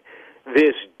creating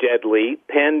this deadly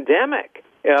pandemic.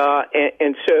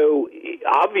 And so,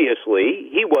 obviously,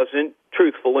 he wasn't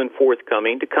truthful and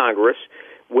forthcoming to Congress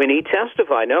when he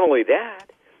testified. Not only that,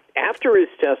 after his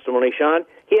testimony, Sean,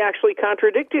 he actually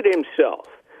contradicted himself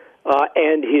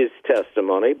and his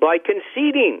testimony by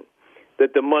conceding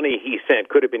that the money he sent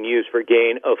could have been used for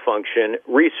gain-of-function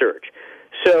research.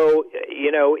 So,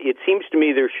 it seems to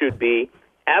me there should be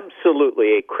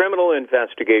absolutely a criminal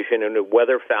investigation into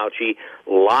whether Fauci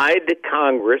lied to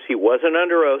Congress. He wasn't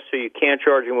under oath, so you can't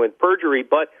charge him with perjury,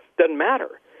 but it doesn't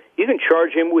matter. You can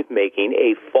charge him with making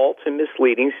a false and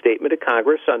misleading statement to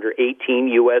Congress under 18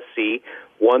 U.S.C.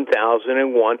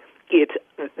 1001. It's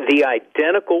the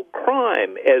identical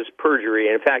crime as perjury.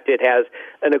 In fact, it has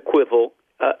an equivalent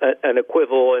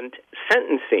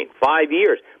sentencing, 5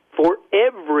 years for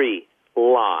every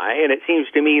lie. And it seems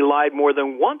to me he lied more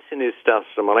than once in his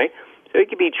testimony. So he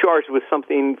could be charged with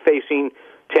something facing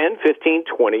 10, 15,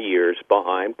 20 years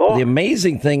behind bars. The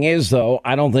amazing thing is, though,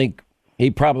 I don't think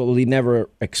he probably never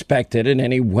expected in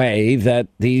any way that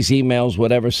these emails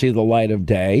would ever see the light of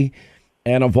day.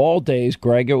 And of all days,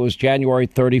 Greg, it was January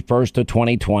 31st of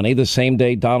 2020, the same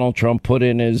day Donald Trump put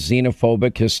in his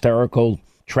xenophobic, hysterical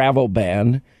travel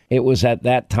ban. It was at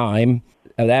that time,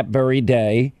 that very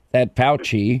day, that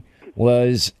Fauci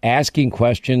was asking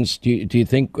questions. Do you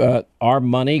think our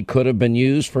money could have been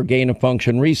used for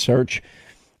gain-of-function research?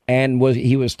 And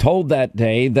he was told that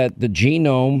day that the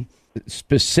genome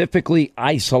specifically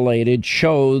isolated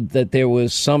showed that there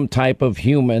was some type of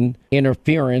human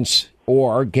interference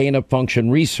or gain-of-function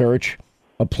research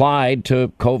applied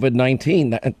to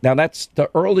COVID-19. Now, that's the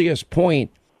earliest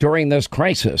point during this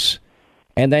crisis.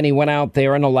 And then he went out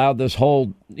there and allowed this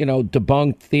whole,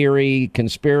 debunked theory,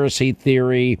 conspiracy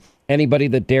theory, anybody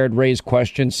that dared raise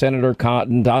questions, Senator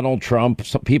Cotton, Donald Trump,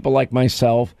 some people like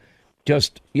myself,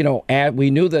 just,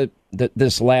 we knew that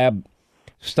this lab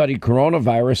studied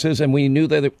coronaviruses, and we knew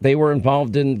that they were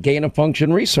involved in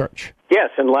gain-of-function research. Yes,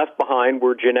 and left behind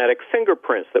were genetic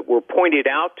fingerprints that were pointed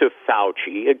out to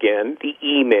Fauci, again, the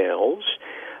emails,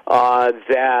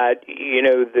 that,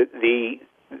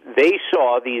 they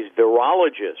saw these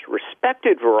virologists,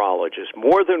 respected virologists,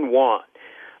 more than one,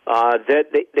 that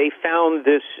they found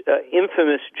this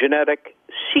infamous genetic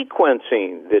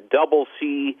sequencing, the double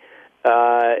CGG.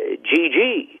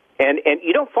 And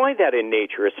you don't find that in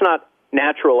nature. It's not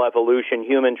natural evolution,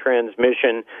 human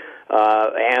transmission,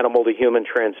 animal to human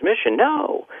transmission.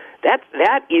 No,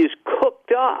 that is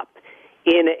cooked up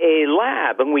in a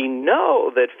lab. And we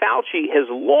know that Fauci has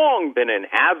long been an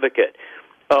advocate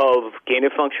of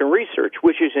gain-of-function research,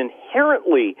 which is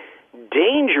inherently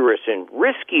dangerous and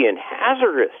risky and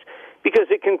hazardous because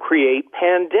it can create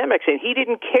pandemics. And he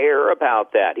didn't care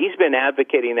about that. He's been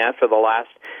advocating that for the last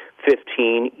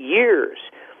 15 years.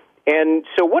 And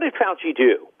so what did Fauci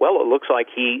do? Well, it looks like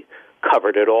he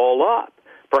covered it all up,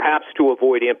 perhaps to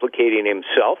avoid implicating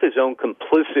himself, his own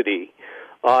complicity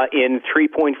in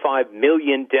 3.5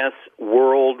 million deaths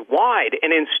worldwide.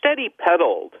 And instead he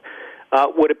peddled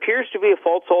what appears to be a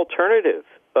false alternative,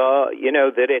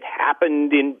 that it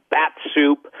happened in bat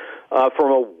soup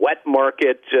from a wet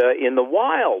market in the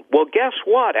wild. Well, guess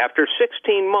what? After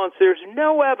 16 months, there's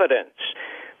no evidence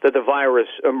that the virus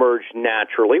emerged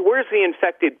naturally. Where's the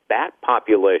infected bat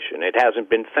population? It hasn't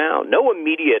been found. No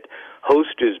immediate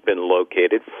host has been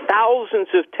located. Thousands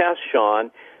of tests, Sean,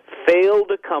 failed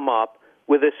to come up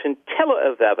with a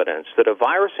scintilla of evidence that a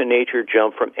virus in nature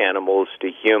jumped from animals to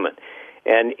human.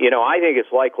 And, I think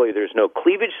it's likely there's no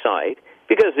cleavage site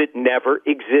because it never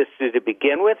existed to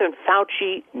begin with, and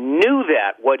Fauci knew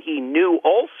that. What he knew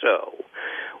also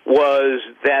was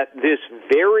that this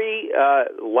very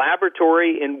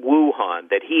laboratory in Wuhan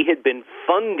that he had been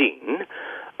funding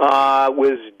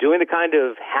was doing the kind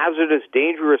of hazardous,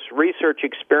 dangerous research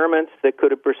experiments that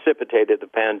could have precipitated the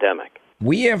pandemic.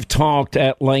 We have talked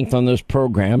at length on this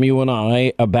program, you and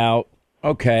I, about,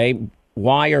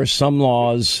 why are some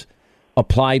laws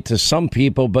applied to some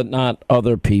people but not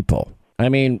other people? I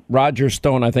mean, Roger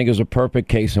Stone, I think, is a perfect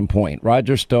case in point.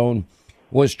 Roger Stone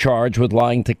was charged with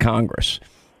lying to Congress.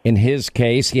 In his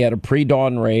case, he had a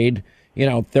pre-dawn raid,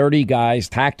 30 guys,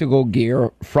 tactical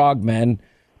gear, frogmen,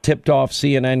 tipped off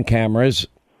CNN cameras,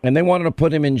 and they wanted to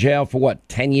put him in jail for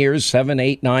 10 years, 7,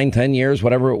 8, 9, 10 years,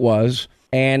 whatever it was.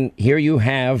 And here you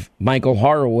have Michael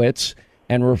Horowitz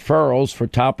and referrals for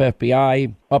top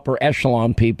FBI, upper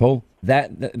echelon people.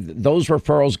 Those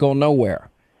referrals go nowhere.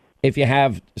 If you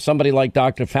have somebody like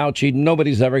Dr. Fauci,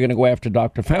 nobody's ever going to go after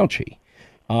Dr. Fauci.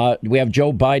 We have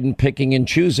Joe Biden picking and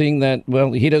choosing that,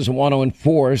 he doesn't want to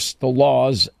enforce the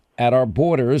laws at our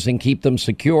borders and keep them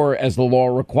secure as the law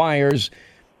requires.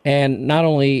 And not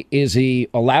only is he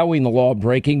allowing the law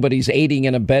breaking, but he's aiding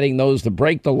and abetting those that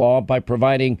break the law by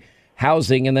providing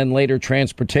housing and then later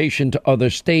transportation to other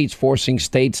states, forcing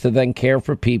states to then care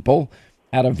for people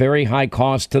at a very high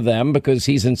cost to them because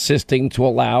he's insisting to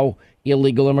allow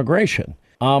illegal immigration.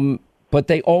 But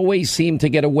they always seem to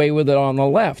get away with it on the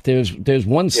left. There's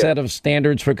one set of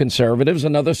standards for conservatives,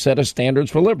 another set of standards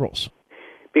for liberals.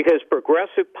 Because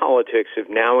progressive politics have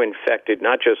now infected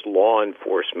not just law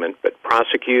enforcement, but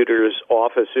prosecutors'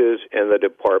 offices and the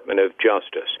Department of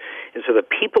Justice. And so the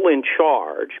people in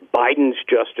charge, Biden's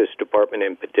Justice Department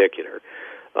in particular,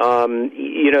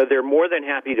 they're more than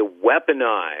happy to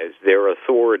weaponize their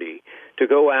authority to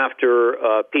go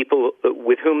after people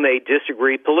with whom they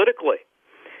disagree politically.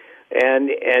 And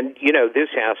this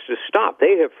has to stop.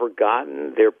 They have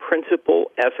forgotten their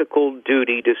principal ethical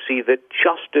duty to see that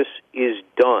justice is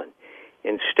done.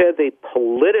 Instead, they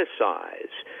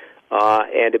politicize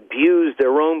and abuse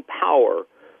their own power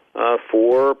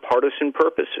for partisan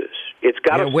purposes. It's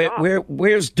got to stop.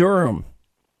 Where's Durham?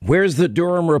 Where's the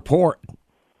Durham report?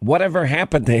 Whatever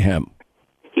happened to him?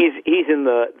 He's in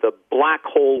the black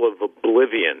hole of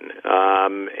oblivion,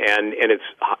 and it's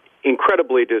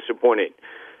incredibly disappointing.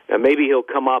 Maybe he'll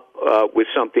come up with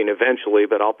something eventually,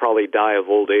 but I'll probably die of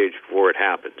old age before it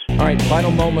happens. All right,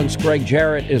 final moments. Greg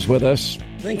Jarrett is with us.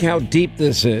 Think how deep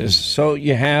this is. So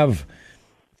you have,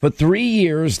 for 3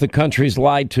 years, the country's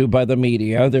lied to by the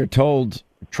media. They're told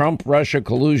Trump, Russia,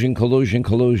 collusion.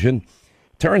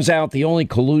 Turns out the only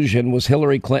collusion was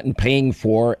Hillary Clinton paying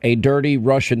for a dirty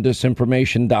Russian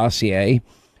disinformation dossier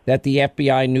that the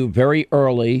FBI knew very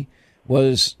early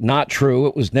was not true.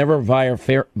 It was never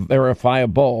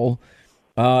verifiable.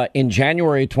 In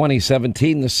January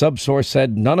 2017, the subsource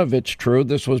said none of it's true.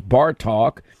 This was bar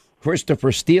talk.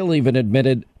 Christopher Steele even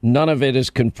admitted none of it is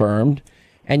confirmed.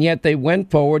 And yet they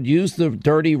went forward, used the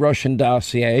dirty Russian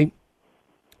dossier,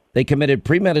 They committed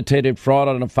premeditated fraud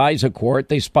on a FISA court.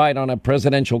 They spied on a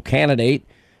presidential candidate,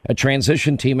 a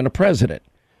transition team, and a president.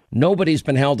 Nobody's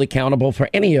been held accountable for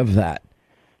any of that.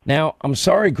 Now, I'm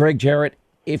sorry, Greg Jarrett,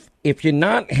 if you're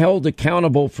not held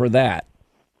accountable for that,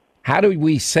 how do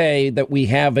we say that we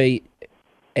have a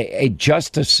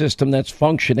justice system that's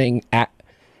functioning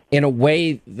in a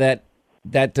way that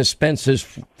dispenses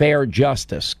fair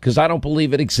justice? Because I don't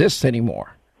believe it exists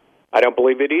anymore. I don't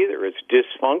believe it either. It's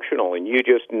dysfunctional, and you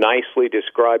just nicely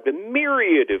described a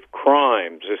myriad of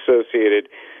crimes associated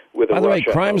with the Russia. By the way,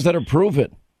 crimes that are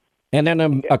proven, and then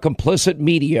a complicit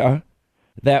media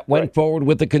that went forward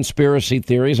with the conspiracy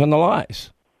theories and the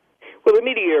lies. Well, the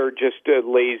media are just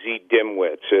lazy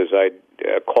dimwits, as I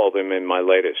call them in my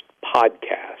latest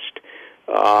podcast.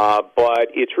 But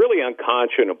it's really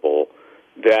unconscionable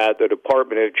that the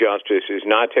Department of Justice is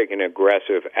not taking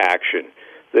aggressive action.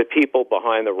 The people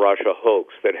behind the Russia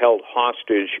hoax that held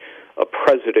hostage a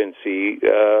presidency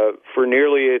for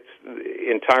nearly its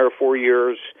entire 4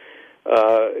 years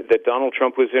that Donald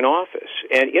Trump was in office.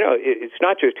 And, it's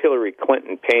not just Hillary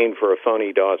Clinton paying for a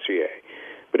phony dossier,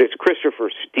 but it's Christopher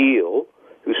Steele,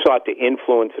 who sought to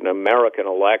influence an American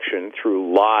election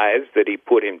through lies that he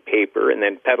put in paper and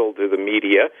then peddled to the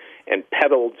media and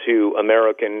peddled to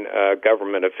American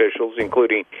government officials,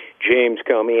 including James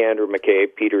Comey, Andrew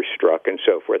McCabe, Peter Strzok, and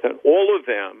so forth. And all of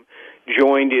them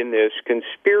joined in this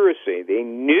conspiracy. They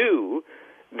knew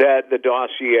that the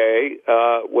dossier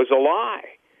was a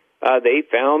lie. They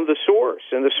found the source,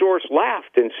 and the source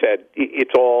laughed and said,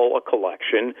 it's all a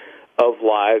collection of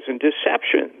lies and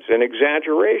deceptions and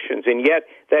exaggerations. And yet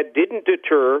that didn't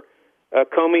deter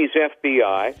Comey's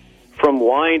FBI from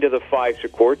lying to the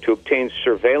FISA court to obtain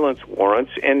surveillance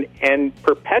warrants and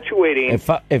perpetuating.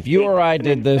 If you or I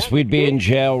did this, we'd be in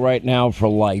jail right now for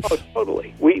life. Oh,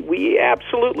 totally. We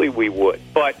absolutely we would.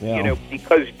 But,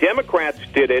 because Democrats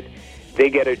did it, they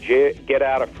get a get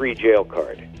out of free jail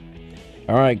card.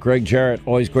 All right, Greg Jarrett,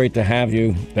 always great to have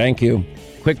you. Thank you.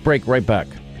 Quick break, right back.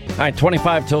 All right,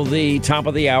 25 till the top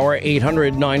of the hour,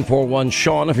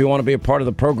 800-941-SEAN, if you want to be a part of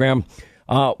the program.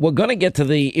 We're going to get to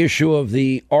the issue of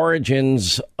the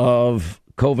origins of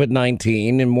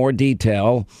COVID-19 in more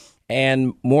detail,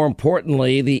 and more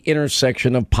importantly, the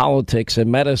intersection of politics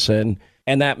and medicine,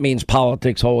 and that means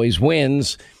politics always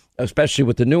wins, especially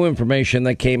with the new information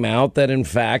that came out that, in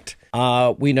fact,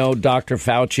 we know Dr.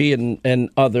 Fauci and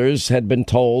others had been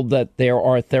told that there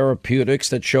are therapeutics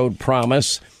that showed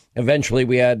promise. Eventually,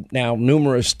 we had now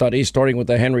numerous studies, starting with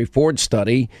the Henry Ford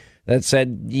study, that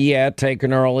said,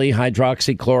 taking early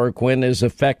hydroxychloroquine is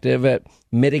effective at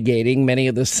mitigating many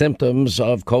of the symptoms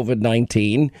of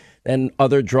COVID-19. And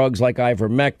other drugs like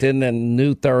ivermectin and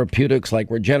new therapeutics like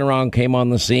Regeneron came on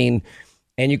the scene.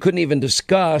 And you couldn't even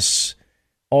discuss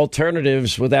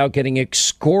alternatives without getting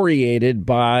excoriated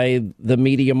by the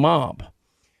media mob.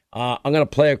 I'm going to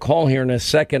play a call here in a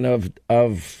second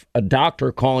of a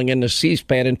doctor calling into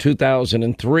C-SPAN in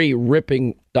 2003,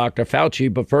 ripping Dr.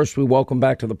 Fauci. But first, we welcome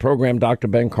back to the program Dr.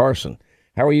 Ben Carson.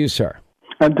 How are you, sir?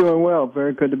 I'm doing well.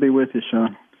 Very good to be with you,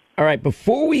 Sean. All right.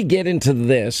 Before we get into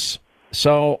this,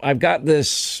 so I've got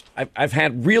this. I've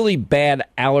had really bad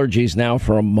allergies now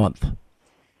for a month.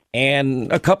 And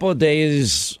a couple of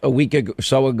days, a week or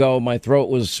so ago, my throat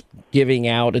was giving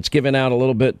out. It's given out a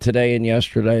little bit today and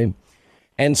yesterday.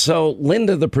 And so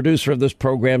Linda, the producer of this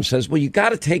program, says, well, you got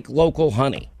to take local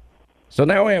honey. So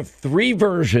now I have 3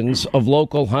 versions of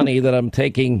local honey that I'm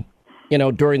taking,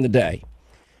 during the day.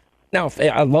 Now,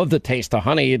 I love the taste of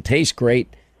honey. It tastes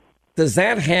great. Does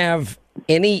that have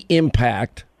any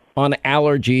impact on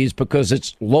allergies because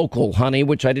it's local honey,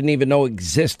 which I didn't even know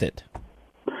existed?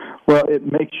 Well,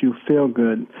 it makes you feel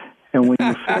good. And when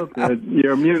you feel good,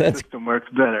 your immune system works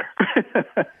better.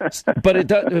 But it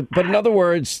does. But in other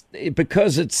words,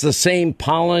 because it's the same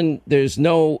pollen, there's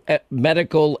no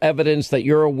medical evidence that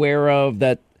you're aware of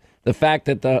that the fact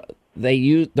that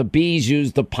the bees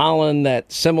use the pollen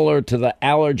that's similar to the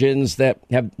allergens that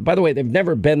have. By the way, they've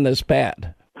never been this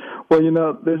bad. Well,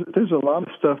 there's a lot of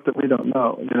stuff that we don't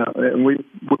know. And we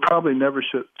probably never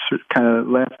should kind of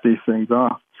laugh these things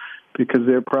off, because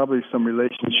there are probably some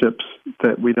relationships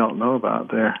that we don't know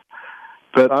about there.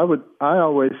 But I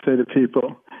always say to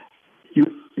people,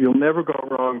 you'll never go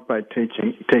wrong by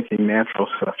taking natural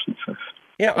substances.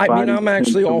 Yeah, I'm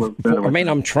actually all for,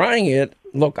 I'm trying it.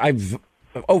 Look,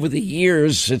 over the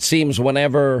years, it seems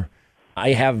whenever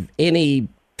I have any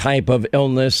type of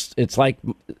illness, it's like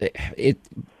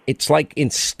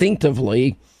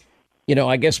instinctively,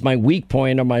 I guess my weak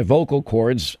point are my vocal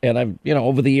cords. And I've,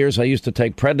 over the years, I used to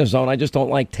take prednisone. I just don't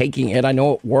like taking it. I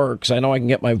know it works. I know I can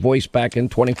get my voice back in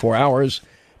 24 hours.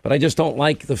 but I just don't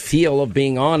like the feel of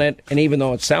being on it. And even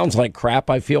though it sounds like crap,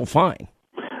 I feel fine.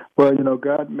 Well,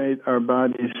 God made our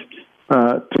bodies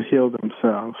to heal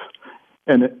themselves.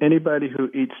 And anybody who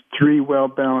eats 3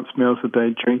 well-balanced meals a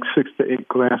day, drinks 6 to 8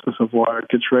 glasses of water,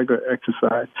 gets regular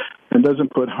exercise, and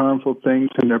doesn't put harmful things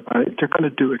in their body, they're going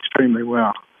to do extremely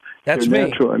well. That's Their me.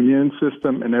 natural immune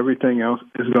system and everything else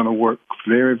is going to work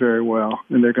very, very well,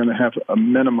 and they're going to have a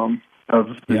minimum of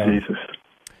diseases.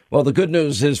 Well, the good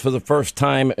news is for the first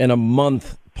time in a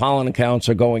month, pollen counts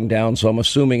are going down, so I'm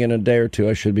assuming in a day or two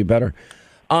I should be better.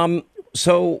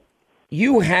 So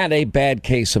you had a bad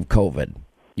case of COVID.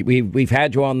 We've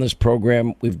had you on this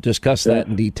program. We've discussed that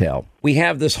in detail. We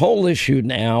have this whole issue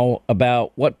now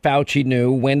about what Fauci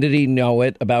knew, when did he know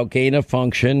it, about gain of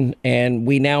function, and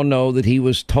we now know that he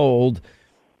was told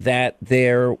that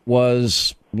there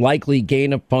was likely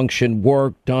gain of function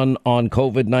work done on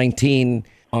COVID-19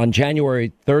 on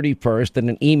January 31st in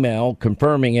an email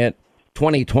confirming it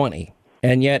 2020.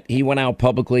 And yet he went out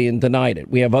publicly and denied it.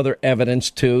 We have other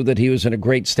evidence, too, that he was in a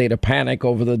great state of panic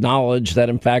over the knowledge that,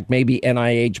 in fact, maybe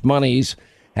NIH monies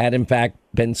had, in fact,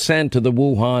 been sent to the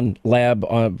Wuhan lab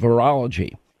of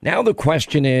virology. Now the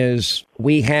question is,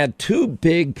 we had 2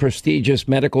 big prestigious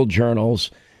medical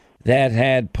journals that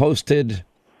had posted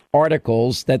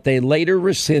articles that they later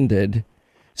rescinded,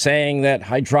 saying that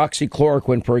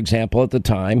hydroxychloroquine, for example, at the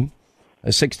time, a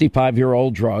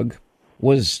 65-year-old drug,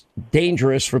 was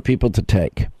dangerous for people to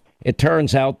take. It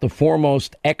turns out the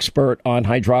foremost expert on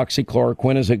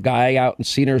hydroxychloroquine is a guy out in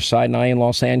Cedars-Sinai in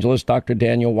Los Angeles, Dr.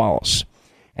 Daniel Wallace.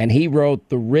 And he wrote,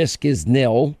 "The risk is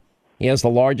nil." He has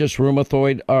the largest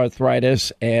rheumatoid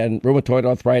arthritis and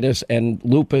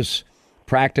lupus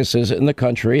practices in the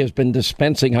country, has been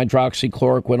dispensing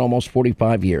hydroxychloroquine almost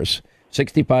 45 years.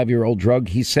 65-year-old drug.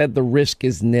 He said the risk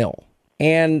is nil.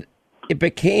 And it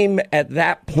became, at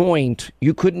that point,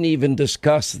 you couldn't even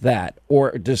discuss that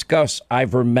or discuss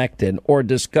ivermectin or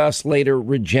discuss later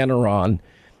Regeneron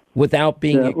without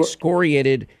being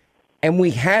excoriated. And we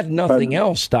had nothing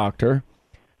else, Doctor.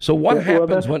 So what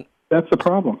happens when... That's the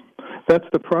problem. That's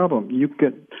the problem. You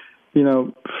get,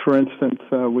 for instance,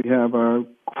 we have our,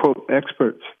 quote,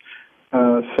 experts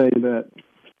say that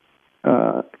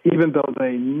even though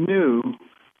they knew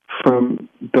from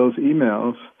those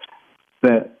emails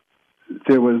that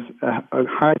there was a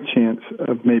high chance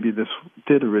of maybe this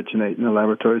did originate in the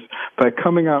laboratories, by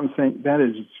coming out and saying that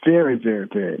is very, very,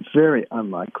 very, very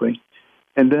unlikely,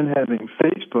 and then having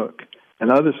Facebook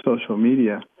and other social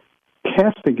media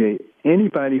castigate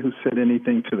anybody who said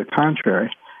anything to the contrary,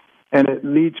 and it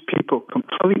leads people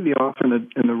completely off in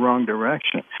the wrong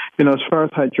direction. As far as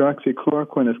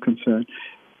hydroxychloroquine is concerned,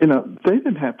 they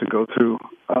didn't have to go through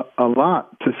a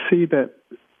lot to see that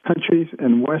countries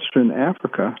in Western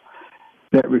Africa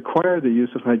that require the use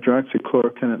of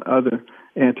hydroxychloroquine and other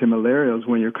antimalarials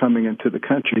when you're coming into the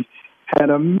country had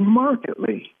a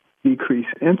markedly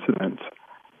decreased incidence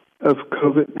of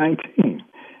COVID-19.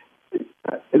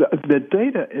 The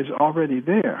data is already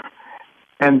there,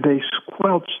 and they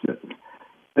squelched it.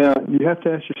 Now, you have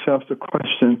to ask yourself the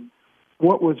question,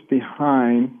 what was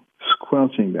behind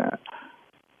squelching that?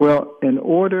 Well, in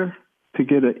order to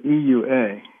get an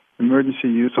EUA, emergency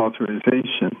use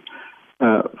authorization,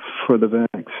 for the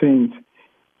vaccines,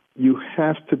 you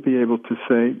have to be able to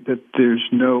say that there's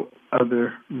no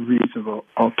other reasonable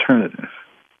alternative.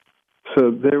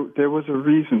 So there was a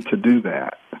reason to do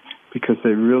that, because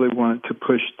they really wanted to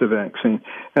push the vaccine.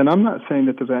 And I'm not saying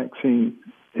that the vaccine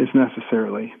is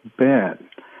necessarily bad,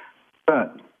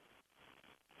 but,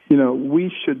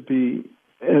 we should be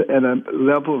at a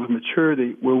level of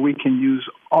maturity where we can use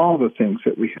all the things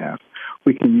that we have.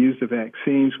 We can use the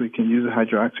vaccines, we can use the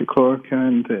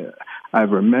hydroxychloroquine, the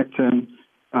ivermectin,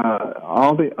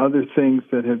 all the other things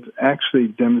that have actually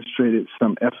demonstrated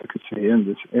some efficacy in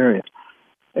this area.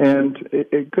 And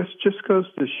it just goes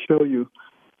to show you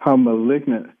how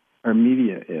malignant our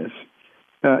media is.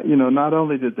 Not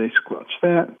only did they squelch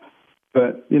that,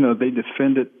 but, they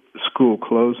defended school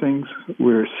closings.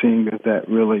 We're seeing that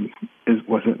really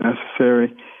wasn't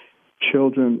necessary.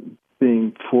 Children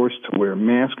being forced to wear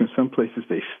masks. In some places,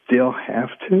 they still have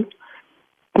to.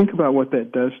 Think about what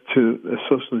that does to the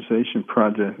socialization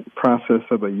process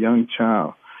of a young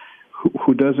child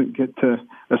who doesn't get to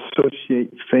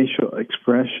associate facial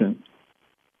expression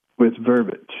with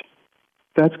verbiage.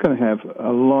 That's going to have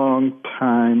a long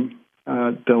time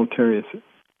deleterious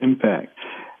impact.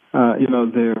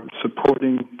 They're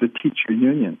supporting the teacher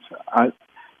unions.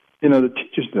 The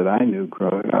teachers that I knew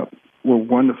growing up were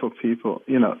wonderful people.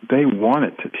 They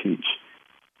wanted to teach.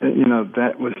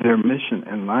 That was their mission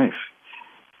in life.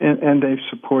 and they've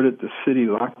supported the city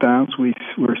lockdowns.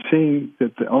 We're seeing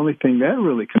that the only thing that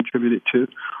really contributed to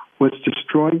was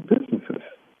destroying businesses.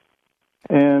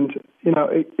 And,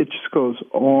 it just goes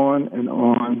on and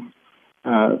on.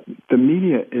 The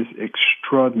media is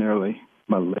extraordinarily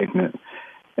malignant.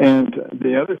 And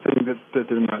the other thing that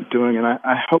they're not doing, and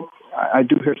I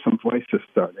do hear some voices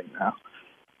starting now,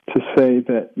 to say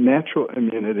that natural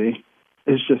immunity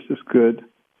is just as good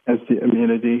as the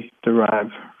immunity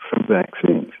derived from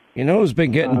vaccines. You know who's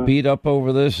been getting beat up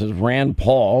over this is Rand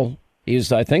Paul.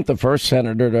 He's, I think, the first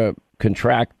senator to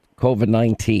contract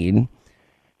COVID-19.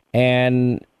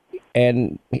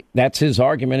 And that's his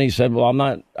argument. He said,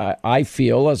 well, I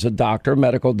feel as a doctor,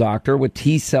 medical doctor, with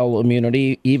T-cell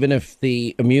immunity, even if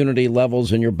the immunity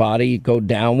levels in your body go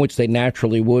down, which they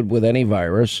naturally would with any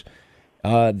virus,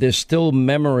 there's still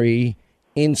memory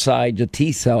inside the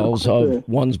T-cells of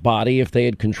one's body if they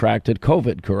had contracted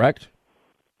COVID, correct?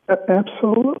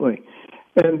 Absolutely.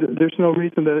 And there's no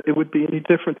reason that it would be any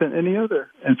different than any other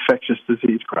infectious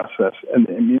disease process. And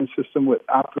the immune system would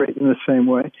operate in the same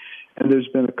way. And there's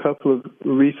been a couple of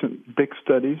recent big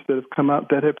studies that have come out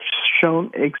that have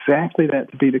shown exactly that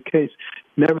to be the case.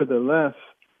 Nevertheless,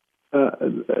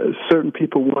 certain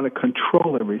people want to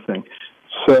control everything.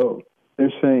 So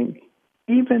they're saying,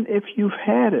 even if you've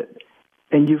had it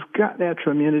and you've got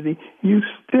natural immunity, you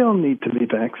still need to be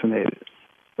vaccinated.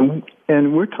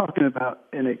 And we're talking about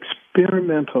an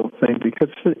experimental thing because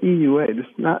it's an EUA.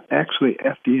 It's not actually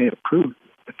FDA approved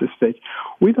at this stage.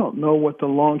 We don't know what the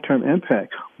long-term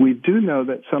impact. We do know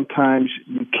that sometimes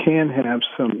you can have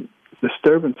some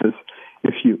disturbances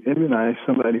if you immunize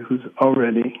somebody who's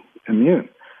already immune.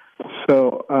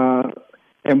 So,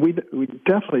 and we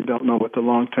definitely don't know what the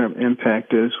long-term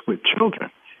impact is with children.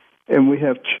 And we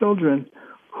have children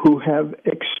who have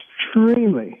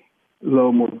extremely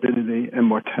low morbidity and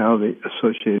mortality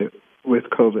associated with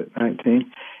COVID-19,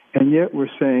 and yet we're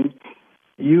saying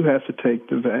you have to take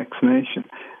the vaccination.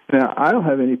 Now, I don't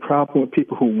have any problem with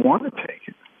people who want to take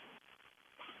it,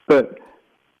 but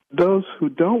those who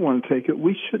don't want to take it,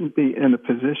 we shouldn't be in a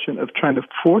position of trying to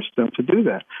force them to do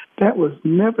that. That was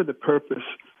never the purpose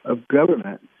of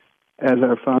government as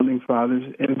our founding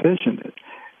fathers envisioned it.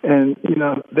 And,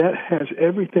 that has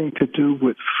everything to do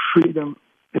with freedom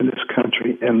in this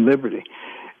country and liberty.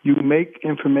 You make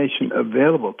information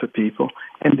available to people,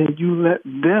 and then you let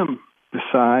them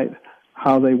decide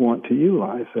how they want to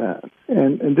utilize that.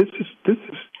 And this is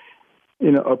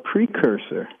a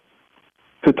precursor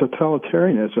to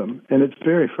totalitarianism, and it's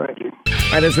very frightening.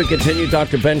 And as we continue,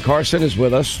 Dr. Ben Carson is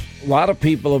with us. A lot of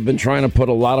people have been trying to put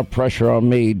a lot of pressure on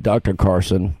me, Dr.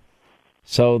 Carson,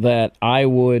 so that I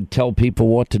would tell people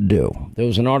what to do. There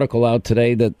was an article out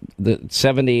today that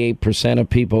 78% of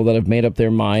people that have made up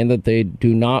their mind that they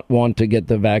do not want to get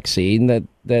the vaccine,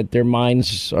 that their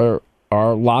minds are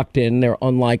locked in. They're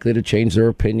unlikely to change their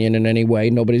opinion in any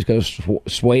way. Nobody's going to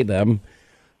sway them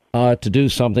to do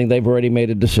something they've already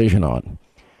made a decision on.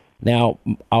 Now,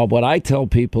 what I tell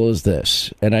people is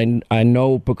this, and I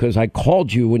know because I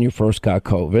called you when you first got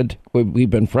COVID. We've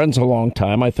been friends a long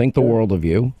time. I think the world of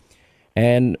you.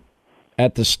 And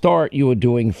at the start, you were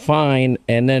doing fine,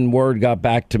 and then word got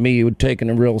back to me you had taken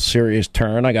a real serious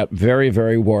turn. I got very,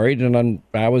 very worried, and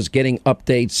I was getting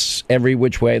updates every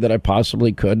which way that I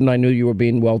possibly could, and I knew you were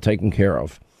being well taken care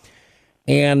of.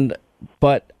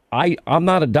 But I'm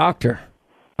not a doctor.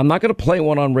 I'm not going to play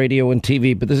one on radio and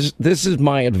TV, but this is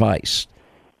my advice.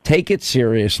 Take it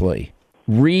seriously.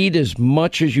 Read as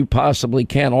much as you possibly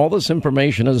can. All this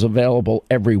information is available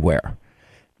everywhere.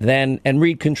 And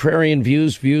read contrarian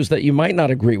views that you might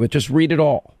not agree with. Just read it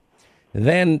all.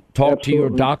 Then talk to your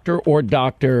doctor or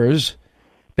doctors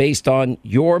based on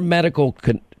your medical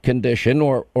condition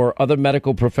or other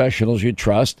medical professionals you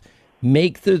trust.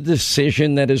 Make the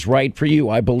decision that is right for you.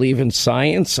 I believe in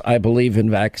science. I believe in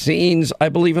vaccines. I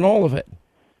believe in all of it.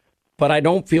 But I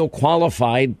don't feel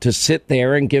qualified to sit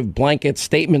there and give blanket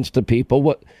statements to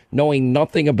people knowing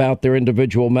nothing about their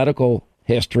individual medical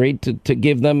history to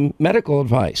give them medical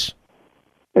advice.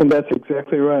 And that's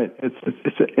exactly right. It's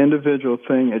an individual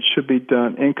thing. It should be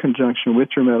done in conjunction with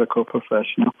your medical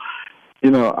professional.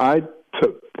 I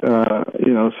took,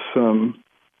 some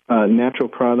natural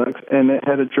products, and it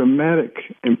had a dramatic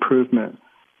improvement,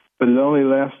 but it only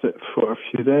lasted for a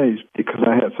few days because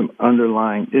I had some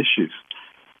underlying issues.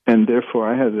 And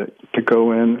therefore, I had to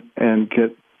go in and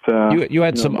get... You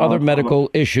had some other medical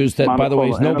issues that, by the way,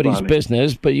 is nobody's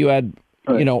business, but you had...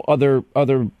 Right. Other,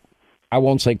 I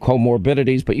won't say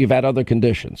comorbidities, but you've had other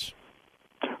conditions.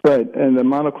 Right, and the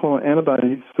monoclonal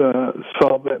antibodies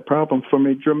solved that problem for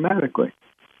me dramatically.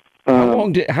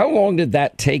 How long did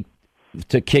that take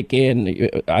to kick in.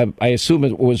 I assume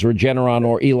it was Regeneron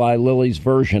or Eli Lilly's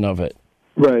version of it.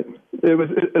 Right.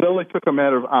 It only took a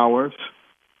matter of hours.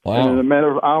 Wow. And in a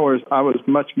matter of hours, I was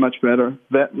much, much better.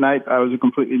 That night, I was a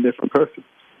completely different person.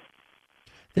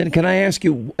 Then can I ask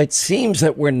you, it seems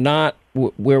that we're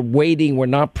waiting, we're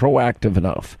not proactive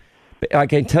enough. I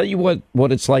can tell you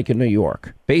what it's like in New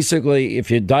York. Basically,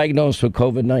 if you're diagnosed with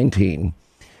COVID-19,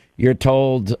 you're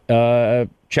told,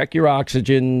 check your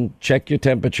oxygen, check your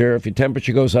temperature. If your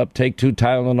temperature goes up, take 2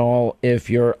 Tylenol. If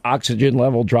your oxygen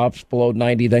level drops below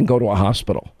 90, then go to a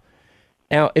hospital.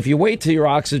 Now, if you wait till your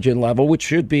oxygen level, which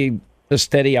should be a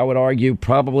steady, I would argue,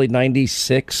 probably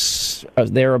 96,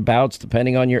 thereabouts,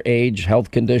 depending on your age,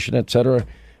 health condition, etc.,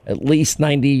 at least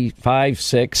 95,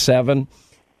 6, 7.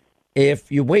 If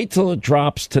you wait till it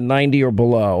drops to 90 or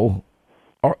below,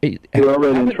 you're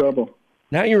already in trouble.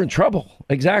 Now you're in trouble.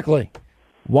 Exactly.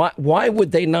 Why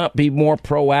would they not be more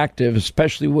proactive,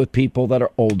 especially with people that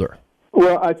are older?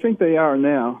 Well, I think they are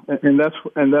now, and that's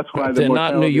why they're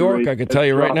not in New York. I can tell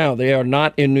you right now, they are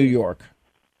not in New York.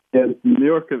 Yeah, New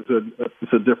York is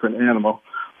a different animal,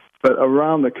 but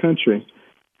around the country,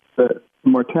 the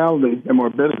mortality and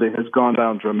morbidity has gone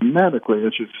down dramatically,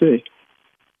 as you see,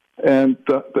 and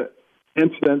the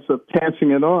incidence of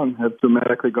passing it on has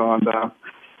dramatically gone down.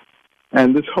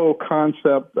 And this whole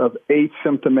concept of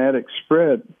asymptomatic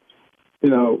spread,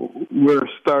 we're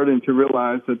starting to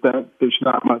realize that there's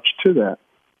not much to that.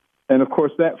 And, of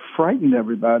course, that frightened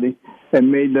everybody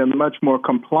and made them much more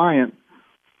compliant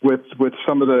with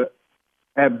some of the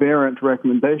aberrant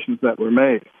recommendations that were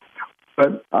made.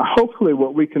 But hopefully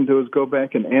what we can do is go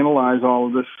back and analyze all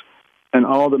of this and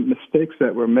all the mistakes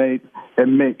that were made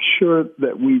and make sure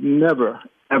that we never,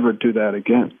 ever do that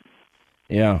again.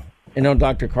 Yeah.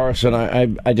 Dr. Carson,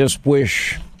 I just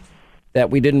wish that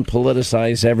we didn't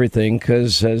politicize everything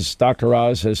because, as Dr.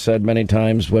 Oz has said many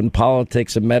times, when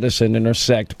politics and medicine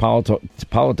intersect,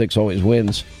 politics always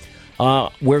wins.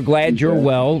 We're glad you're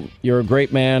well. You're a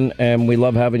great man, and we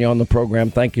love having you on the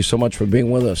program. Thank you so much for being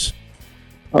with us.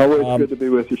 Always good to be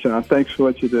with you, Sean. Thanks for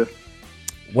what you do.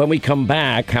 When we come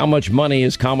back, how much money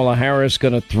is Kamala Harris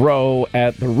going to throw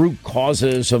at the root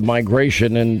causes of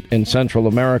migration in Central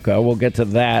America? We'll get to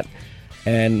that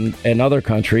and other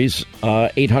countries.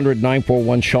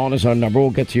 800-941-SEAN is our number. We'll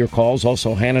get to your calls.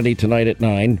 Also, Hannity tonight at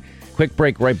 9. Quick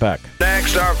break, right back.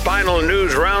 Next, our final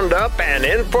news roundup and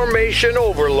information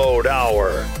overload hour.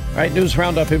 All right, news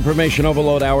roundup, information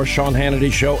overload hour, Sean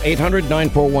Hannity Show.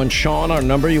 800-941-SEAN, our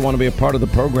number. You want to be a part of the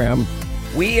program.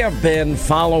 We have been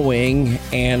following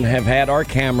and have had our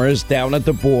cameras down at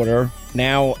the border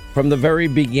now from the very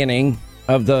beginning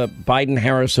of the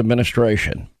Biden-Harris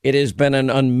administration. It has been an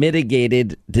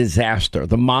unmitigated disaster.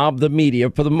 The mob, the media,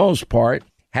 for the most part,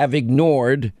 have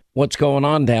ignored what's going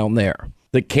on down there.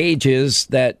 The cages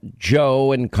that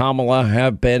Joe and Kamala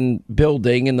have been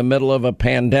building in the middle of a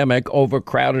pandemic,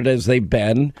 overcrowded as they've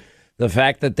been, the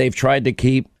fact that they've tried to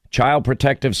keep Child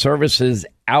Protective Services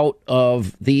out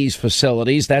of these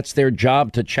facilities, that's their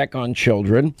job to check on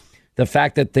children, the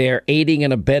fact that they're aiding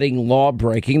and abetting law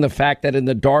breaking, the fact that in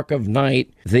the dark of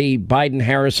night, the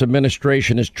Biden-Harris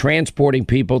administration is transporting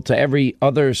people to every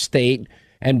other state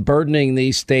and burdening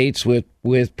these states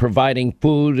with providing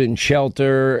food and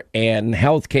shelter and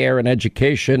health care and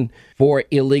education for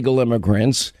illegal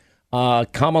immigrants.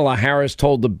 Kamala Harris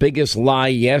told the biggest lie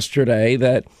yesterday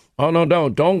that,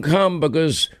 don't come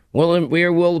because we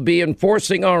will be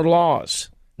enforcing our laws.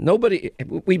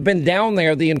 We've been down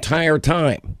there the entire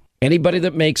time. Anybody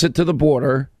that makes it to the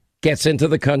border gets into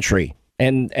the country.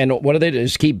 And what do they do?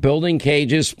 Just keep building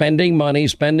cages, spending money.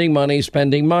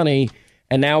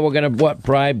 And now we're going to,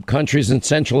 bribe countries in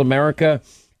Central America?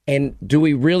 And are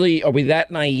we that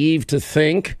naive to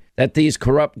think that these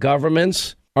corrupt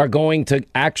governments are going to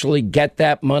actually get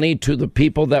that money to the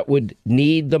people that would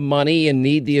need the money and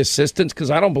need the assistance?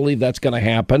 Because I don't believe that's going to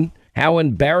happen. How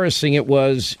embarrassing it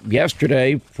was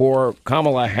yesterday for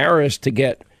Kamala Harris to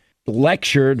get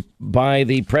lectured by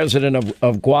the president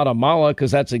of Guatemala,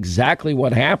 because that's exactly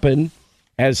what happened,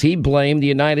 as he blamed the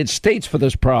United States for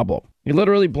this problem. He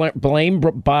literally blamed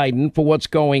Biden for what's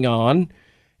going on,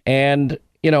 and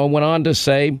went on to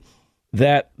say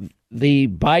that the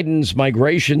Biden's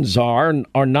migration czar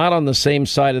are not on the same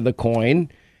side of the coin,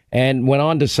 and went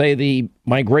on to say the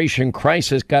migration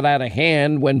crisis got out of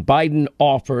hand when Biden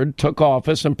took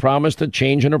office and promised a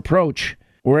change in approach.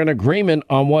 We're in agreement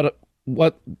on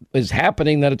what is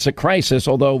happening, that it's a crisis,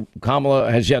 although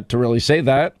Kamala has yet to really say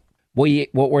that.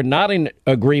 What we're not in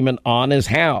agreement on is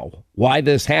why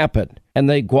this happened. And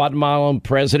the Guatemalan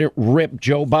president ripped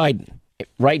Joe Biden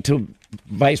right to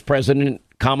Vice President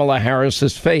Kamala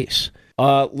Harris's face.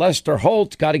 Lester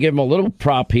Holt, got to give him a little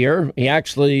prop here. He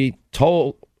actually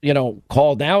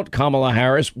called out Kamala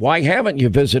Harris. Why haven't you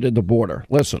visited the border?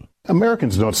 Listen.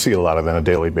 Americans don't see a lot of that on a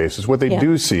daily basis. What they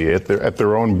do see at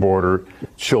their own border,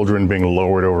 children being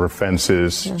lowered over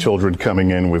fences, children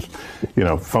coming in with,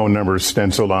 phone numbers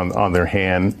stenciled on their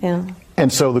hand. Yeah.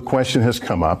 And so the question has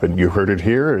come up, and you heard it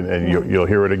here, and you'll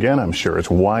hear it again, I'm sure. It's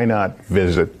why not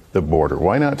visit the border?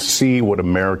 Why not see what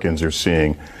Americans are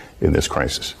seeing in this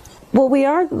crisis? Well, we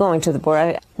are going to the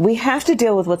border. We have to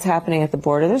deal with what's happening at the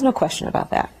border. There's no question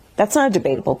about that. That's not a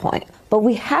debatable point. But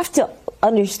we have to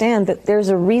understand that there's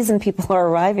a reason people are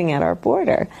arriving at our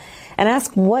border, and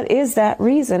ask what is that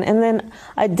reason, and then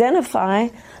identify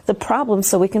the problem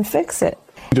so we can fix it.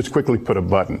 Just quickly put a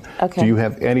button. Okay. Do you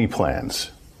have any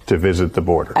plans to visit the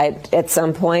border? At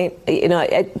some point,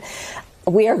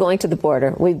 we are going to the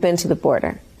border. We've been to the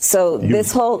border. So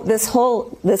this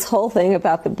whole thing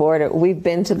about the border, we've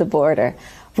been to the border.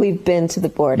 We've been to the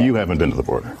border. You haven't been to the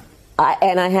border.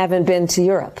 And I haven't been to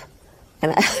Europe.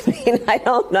 And I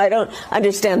don't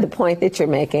understand the point that you're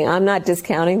making. I'm not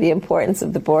discounting the importance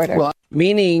of the border. Well,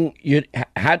 meaning you're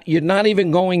not even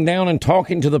going down and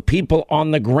talking to the people on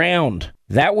the ground.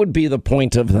 That would be the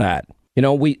point of that. They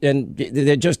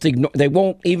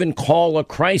won't even call a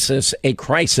crisis a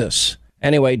crisis.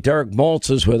 Anyway, Derek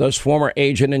Maltz is with us, former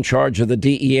agent in charge of the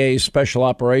DEA's Special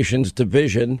Operations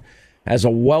Division, has a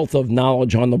wealth of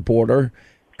knowledge on the border.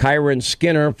 Kyron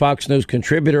Skinner, Fox News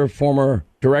contributor, former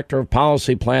director of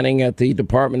policy planning at the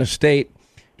Department of State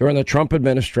during the Trump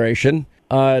administration.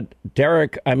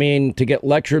 Derek, to get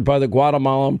lectured by the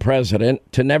Guatemalan president,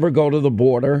 to never go to the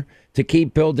border, to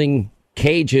keep building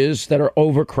cages that are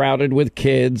overcrowded with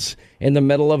kids in the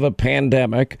middle of a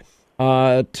pandemic,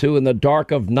 to, in the dark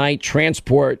of night,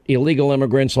 transport illegal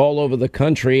immigrants all over the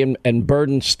country and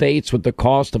burden states with the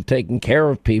cost of taking care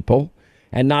of people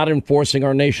and not enforcing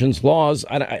our nation's laws.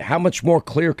 How much more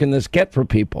clear can this get for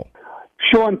people?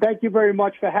 Sean, thank you very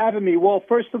much for having me. Well,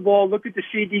 first of all, look at the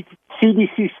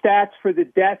CDC stats for the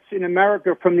deaths in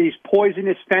America from these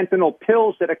poisonous fentanyl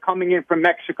pills that are coming in from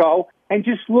Mexico, and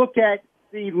just look at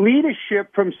the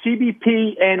leadership from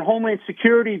CBP and Homeland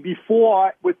Security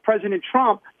before with President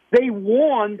Trump. They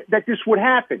warned that this would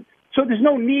happen. So there's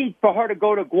no need for her to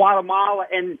go to Guatemala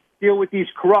and deal with these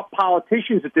corrupt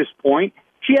politicians at this point.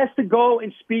 She has to go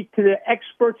and speak to the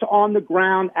experts on the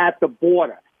ground at the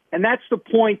border. And that's the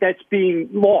point that's being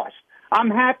lost. I'm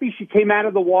happy she came out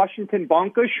of the Washington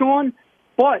bunker, Sean,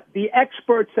 but the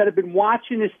experts that have been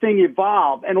watching this thing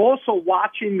evolve and also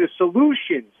watching the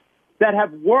solutions that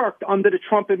have worked under the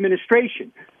Trump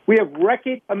administration. We have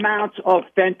record amounts of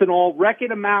fentanyl,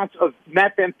 record amounts of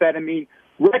methamphetamine,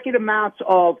 record amounts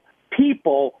of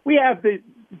people. We have the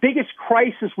biggest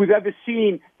crisis we've ever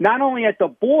seen, not only at the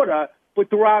border, but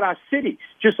throughout our cities.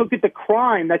 Just look at the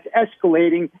crime that's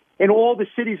escalating in all the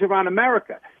cities around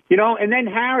America. And then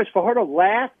Harris, for her to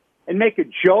laugh and make a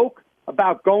joke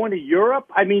about going to Europe,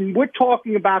 we're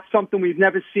talking about something we've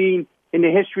never seen in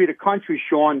the history of the country,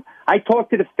 Sean. I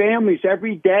talk to the families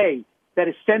every day that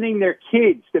are sending their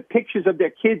kids, the pictures of their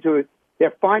kids who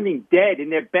they're finding dead in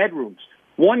their bedrooms.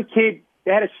 One kid,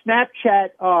 they had a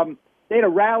Snapchat, they had a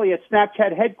rally at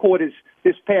Snapchat headquarters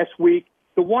this past week.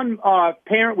 The one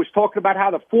parent was talking about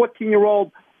how the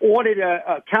 14-year-old ordered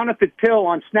a counterfeit pill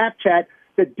on Snapchat.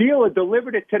 The dealer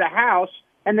delivered it to the house,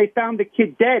 and they found the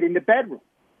kid dead in the bedroom.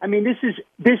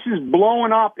 This is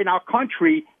blowing up in our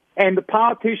country, and the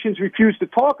politicians refuse to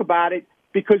talk about it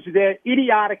because of their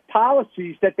idiotic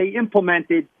policies that they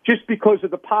implemented just because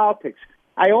of the politics.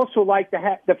 I also like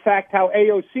the fact how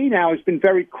AOC now has been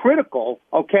very critical,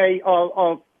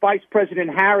 of Vice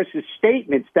President Harris's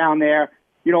statements down there,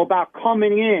 about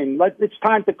coming in. It's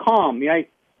time to come.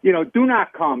 Do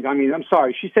not come. I'm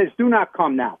sorry. She says do not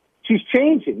come now. She's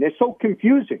changing. They're so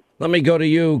confusing. Let me go to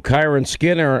you, Kyron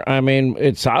Skinner.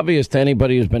 It's obvious to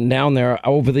anybody who's been down there.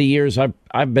 Over the years,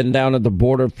 I've been down at the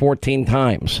border 14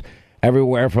 times,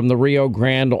 everywhere from the Rio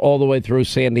Grande all the way through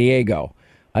San Diego.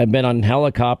 I've been on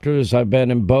helicopters. I've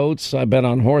been in boats. I've been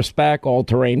on horseback,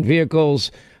 all-terrain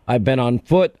vehicles. I've been on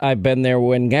foot. I've been there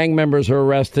when gang members are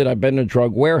arrested. I've been to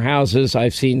drug warehouses.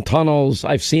 I've seen tunnels.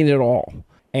 I've seen it all.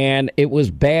 And it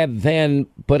was bad then,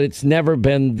 but it's never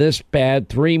been this bad.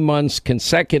 3 months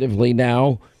consecutively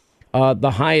now,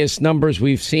 the highest numbers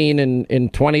we've seen in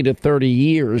 20 to 30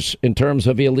 years in terms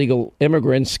of illegal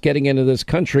immigrants getting into this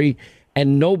country.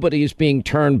 And nobody is being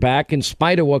turned back in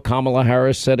spite of what Kamala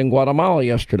Harris said in Guatemala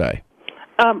yesterday.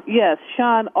 Yes,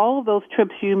 Sean, all of those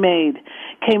trips you made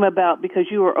came about because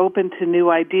you were open to new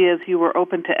ideas, you were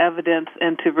open to evidence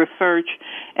and to research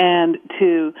and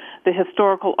to the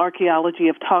historical archaeology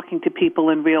of talking to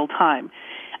people in real time.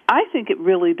 I think it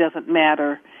really doesn't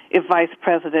matter if Vice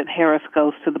President Harris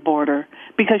goes to the border,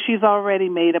 because she's already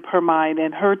made up her mind,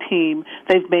 and her team,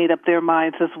 they've made up their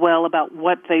minds as well about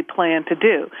what they plan to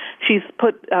do.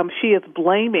 She is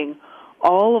blaming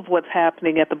all of what's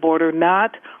happening at the border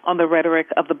not on the rhetoric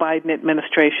of the Biden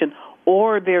administration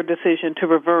or their decision to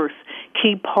reverse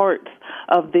key parts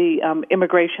of the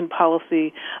immigration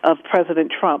policy of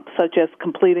President Trump, such as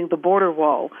completing the border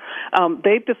wall.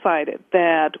 They've decided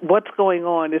that what's going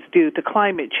on is due to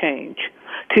climate change,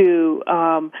 to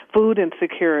food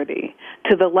insecurity,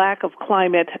 to the lack of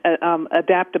climate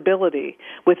adaptability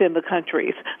within the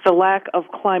countries, the lack of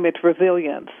climate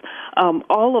resilience.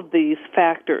 All of these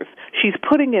factors she's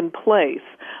putting in place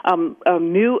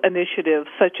new initiatives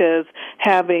such as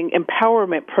having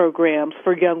empowerment programs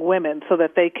for young women so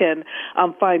that they can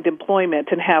find employment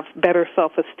and have better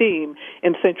self-esteem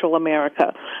in Central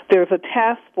America. There's a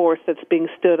task force that's being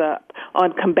stood up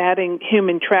on combating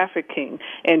human trafficking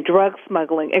and drug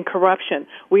smuggling and corruption.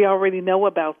 We already know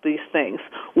about these things.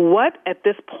 What, at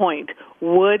this point,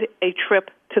 would a trip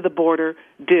to the border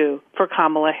do for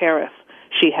Kamala Harris?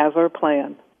 She has her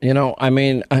plan. You know, I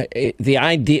mean, the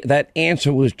idea, that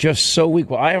answer was just so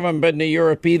equal. I haven't been to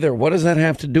Europe either. What does that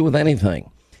have to do with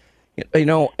anything? You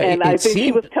know, and I think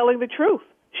she was telling the truth.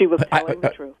 She was telling the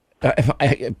truth.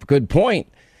 Good point.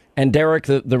 And Derek,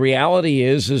 the reality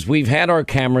is we've had our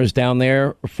cameras down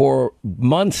there for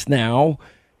months now,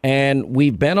 and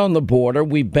we've been on the border.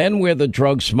 We've been where the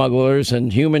drug smugglers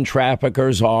and human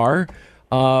traffickers are.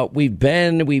 We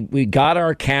got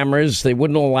our cameras. They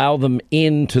wouldn't allow them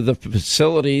into the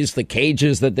facilities, the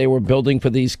cages that they were building for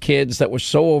these kids that were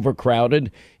so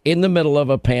overcrowded in the middle of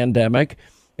a pandemic.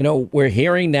 You know, we're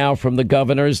hearing now from the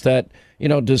governors that, you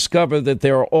know, discover that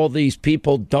there are all these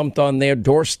people dumped on their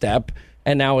doorstep,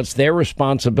 and now it's their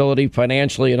responsibility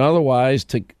financially and otherwise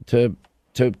to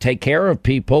take care of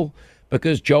people,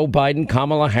 because Joe Biden,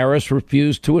 Kamala Harris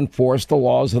refused to enforce the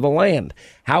laws of the land.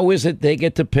 How is it they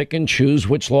get to pick and choose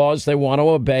which laws they want to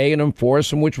obey and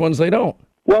enforce and which ones they don't?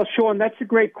 Well, Sean, that's a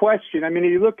great question. I mean,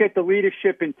 you look at the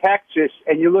leadership in Texas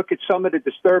and you look at some of the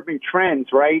disturbing trends,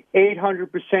 right? 800%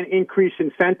 increase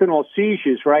in fentanyl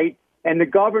seizures, right? And the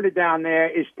governor down there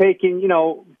is taking, you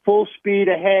know, full speed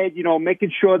ahead, you know,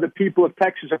 making sure the people of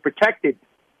Texas are protected.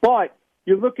 But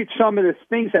you look at some of the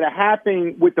things that are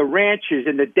happening with the ranches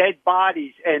and the dead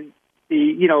bodies and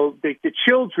the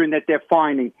children that they're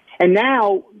finding. And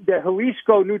now the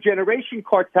Jalisco New Generation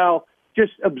cartel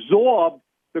just absorbed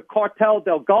the Cartel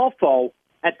del Golfo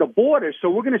at the border. So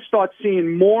we're going to start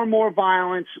seeing more and more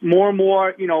violence, more and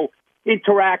more, you know,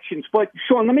 interactions. But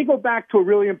Sean, let me go back to a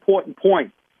really important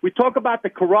point. We talk about the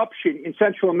corruption in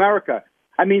Central America.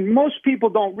 I mean, most people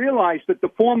don't realize that the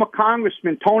former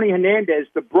Congressman, Tony Hernandez,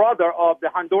 the brother of the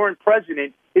Honduran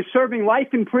president, is serving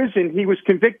life in prison. He was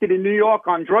convicted in New York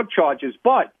on drug charges.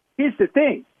 But here's the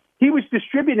thing. He was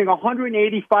distributing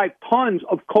 185 tons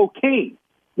of cocaine,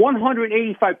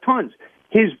 185 tons.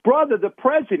 His brother, the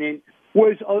president,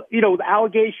 was, the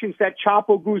allegations that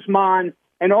Chapo Guzman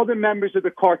and other members of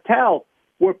the cartel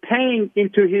were paying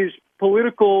into his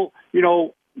political,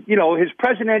 his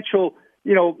presidential,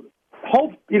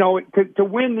 hope, to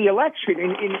win the election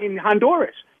in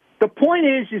Honduras. The point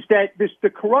is that the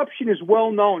corruption is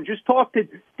well known. Just talk to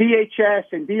DHS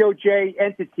and DOJ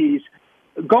entities.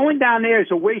 Going down there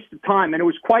is a waste of time, and it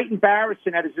was quite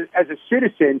embarrassing as a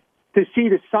citizen to see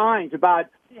the signs about,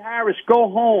 Harris, go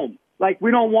home. Like, we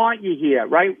don't want you here,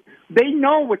 right? They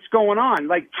know what's going on.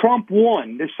 Like, Trump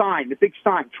won, the sign, the big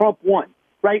sign, Trump won,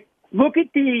 right? Look at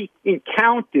the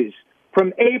encounters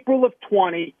from April of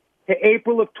 20 to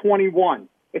April of 21.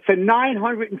 It's a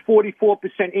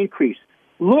 944% increase.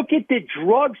 Look at the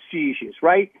drug seizures,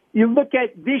 right? You look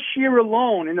at this year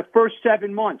alone, in the first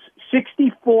 7 months,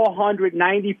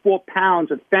 6,494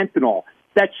 pounds of fentanyl.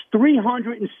 That's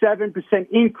 307%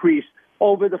 increase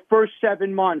over the first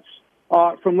 7 months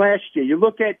from last year. You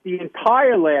look at the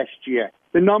entire last year,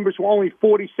 the numbers were only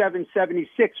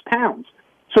 4,776 pounds.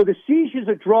 So the seizures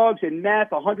of drugs and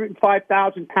meth,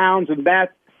 105,000 pounds of meth,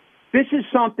 this is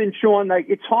something, Sean, like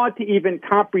it's hard to even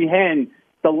comprehend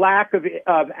the lack of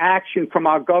action from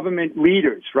our government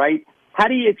leaders, right? How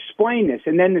do you explain this?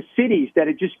 And then the cities that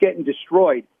are just getting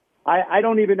destroyed. I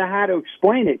don't even know how to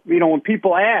explain it. When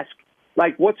people ask,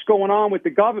 like, what's going on with the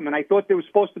government? I thought there was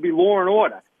supposed to be law and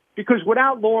order. Because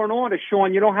without law and order,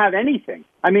 Sean, you don't have anything.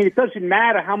 I mean, it doesn't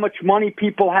matter how much money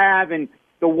people have and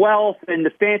the wealth and the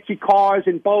fancy cars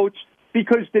and boats,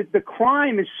 because the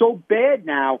crime is so bad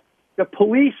now. The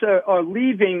police are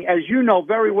leaving, as you know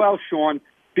very well, Sean,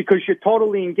 because you're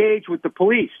totally engaged with the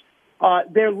police.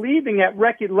 they're leaving at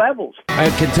record levels.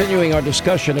 And continuing our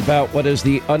discussion about what is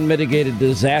the unmitigated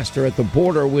disaster at the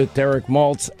border with Derek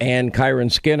Maltz and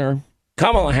Kyron Skinner.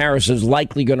 Kamala Harris is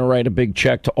likely going to write a big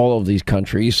check to all of these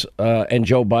countries, and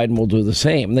Joe Biden will do the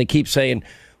same. They keep saying,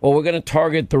 well, we're going to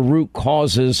target the root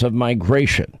causes of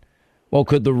migration. Well,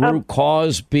 could the root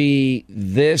cause be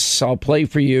this? I'll play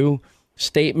for you.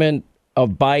 Statement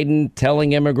of Biden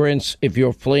telling immigrants, if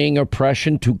you're fleeing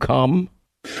oppression, to come.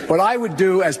 What I would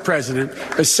do as president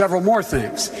is several more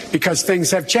things, because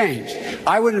things have changed.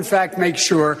 I would, in fact, make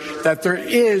sure that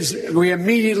we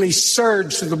immediately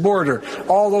surge to the border.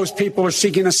 All those people are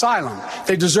seeking asylum.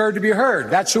 They deserve to be heard.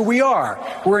 That's who we are.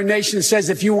 We're a nation that says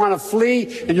if you want to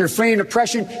flee and you're fleeing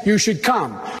oppression, you should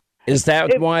come. Is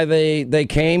that why they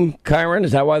came, Kyron?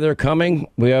 Is that why they're coming?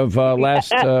 We have last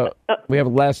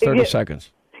 30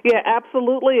 seconds. Yeah,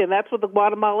 absolutely, and that's what the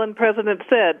Guatemalan president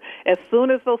said. As soon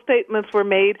as those statements were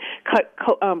made,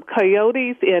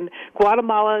 coyotes in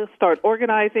Guatemala start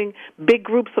organizing big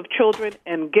groups of children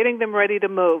and getting them ready to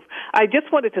move. I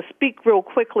just wanted to speak real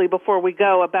quickly before we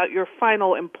go about your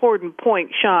final important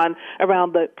point, Sean,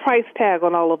 around the price tag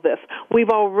on all of this. We've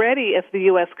already, as the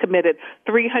U.S., committed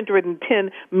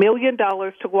 $310 million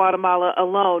to Guatemala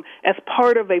alone as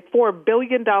part of a $4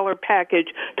 billion package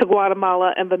to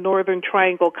Guatemala and the Northern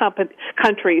Triangle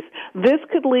countries. This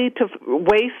could lead to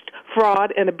waste,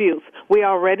 fraud, and abuse. We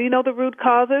already know the root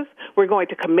causes. We're going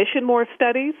to commission more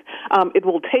studies. It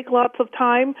will take lots of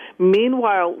time.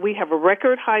 Meanwhile, we have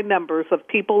record high numbers of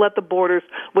people at the borders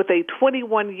with a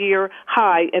 21-year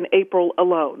high in April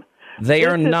alone. They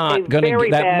are not going to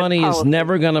get that money policy. Is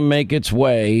never going to make its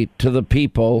way to the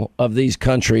people of these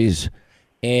countries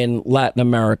in Latin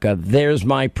America. There's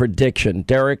my prediction.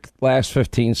 Derek, last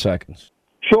 15 seconds.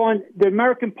 Sean, the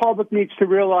American public needs to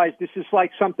realize this is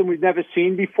like something we've never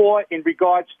seen before in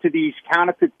regards to these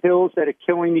counterfeit pills that are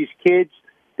killing these kids.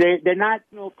 They're not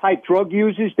type drug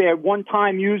users. They're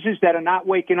one-time users that are not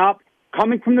waking up,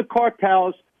 coming from the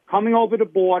cartels, coming over the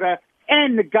border,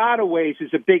 and the gotaways is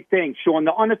a big thing, Sean.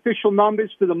 The unofficial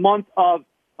numbers for the month of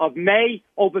May,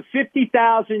 over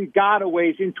 50,000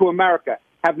 gotaways into America.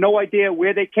 Have no idea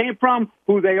where they came from,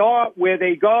 who they are, where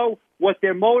they go, what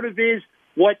their motive is.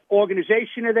 What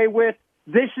organization are they with?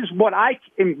 This is what I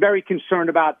am very concerned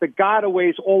about, the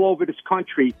gotaways all over this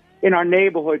country in our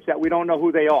neighborhoods that we don't know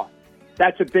who they are.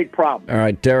 That's a big problem. All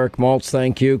right, Derek Maltz,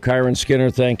 thank you. Kyron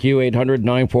Skinner, thank you.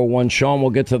 800-941-SEAN. We'll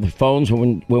get to the phones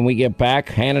when we get back.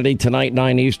 Hannity tonight,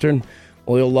 9 Eastern.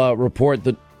 We'll report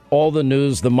all the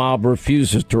news the mob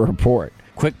refuses to report.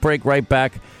 Quick break, right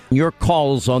back. Your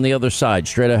calls on the other side,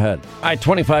 straight ahead. All right,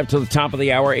 25 to the top of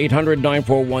the hour,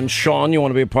 800-941-SEAN. You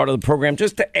want to be a part of the program?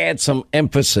 Just to add some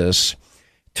emphasis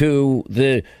to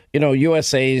the,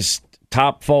 USA's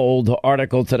top fold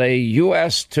article today,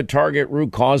 U.S. to target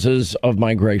root causes of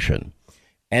migration.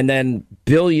 And then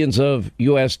billions of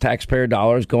U.S. taxpayer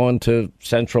dollars going to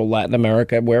Central Latin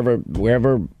America,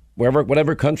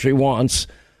 whatever country wants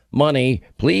money.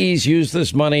 Please use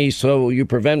this money so you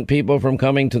prevent people from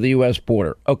coming to the U.S.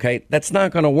 border. Okay, that's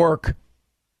not going to work.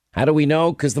 How do we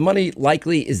know? Because the money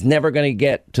likely is never going to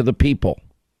get to the people.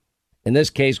 In this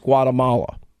case,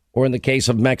 Guatemala, or in the case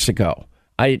of Mexico.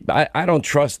 I don't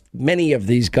trust many of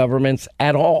these governments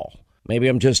at all. Maybe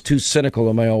I'm just too cynical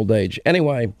in my old age.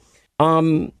 Anyway,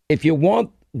 if you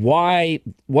want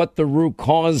what the root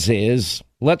cause is,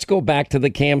 let's go back to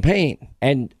the campaign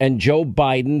and Joe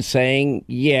Biden saying,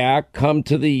 yeah, come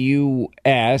to the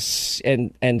U.S.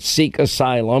 and seek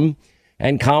asylum.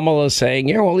 And Kamala saying,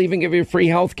 yeah, we'll even give you free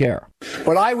health care.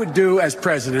 What I would do as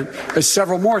president is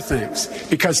several more things,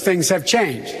 because things have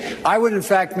changed. I would, in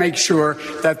fact, make sure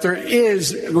that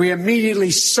we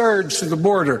immediately surge to the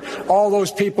border. All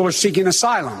those people are seeking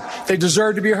asylum. They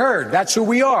deserve to be heard. That's who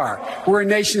we are. We're a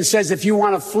nation that says if you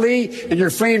want to flee and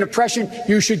you're fleeing oppression,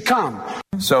 you should come.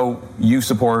 So you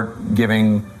support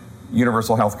giving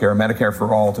universal health care, Medicare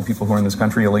for all, to people who are in this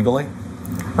country illegally?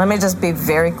 Let me just be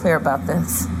very clear about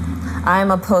this. I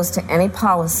am opposed to any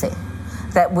policy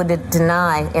that would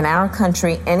deny in our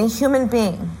country any human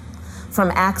being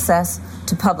from access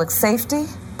to public safety,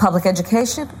 public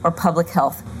education, or public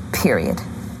health, period.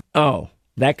 Oh,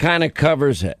 that kind of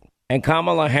covers it. And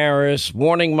Kamala Harris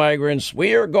warning migrants,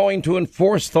 we are going to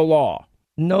enforce the law.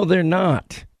 No, they're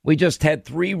not. We just had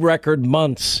 3 record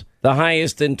months, the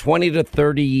highest in 20 to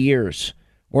 30 years.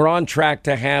 We're on track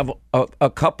to have a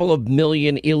couple of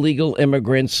million illegal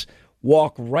immigrants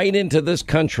walk right into this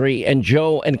country, and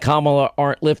Joe and Kamala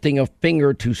aren't lifting a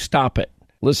finger to stop it.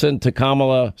 Listen to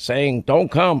Kamala saying, don't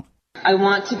come. I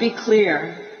want to be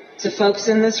clear to folks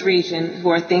in this region who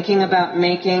are thinking about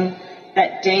making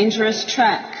that dangerous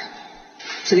trek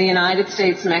to the United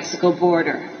States-Mexico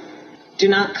border. Do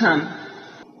not come.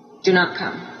 Do not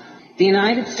come. The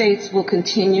United States will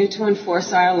continue to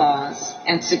enforce our laws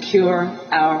and secure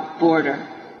our border.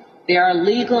 There are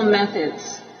legal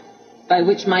methods by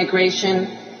which migration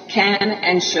can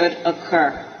and should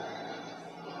occur.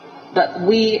 But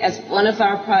we, as one of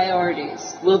our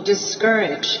priorities, will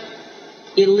discourage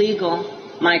illegal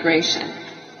migration.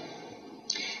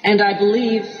 And I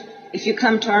believe if you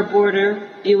come to our border,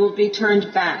 you will be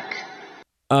turned back.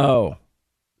 Oh,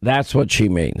 that's what she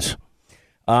means.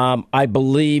 I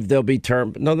believe they'll be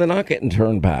turned. No, they're not getting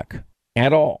turned back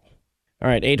at all. All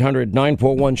right,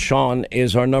 800-941-SEAN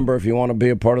is our number if you want to be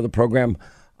a part of the program.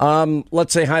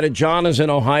 Let's say hi to John is in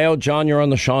Ohio. John, you're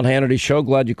on the Sean Hannity Show.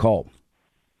 Glad you called.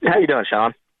 How you doing,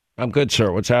 Sean? I'm good,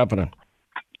 sir. What's happening?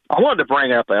 I wanted to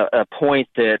bring up a point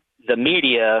that the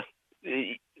media,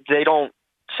 they don't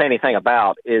say anything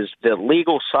about, is the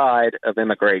legal side of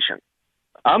immigration.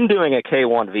 I'm doing a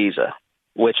K-1 visa,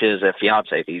 which is a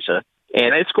fiancé visa,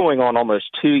 and it's going on almost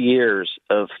 2 years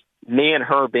of me and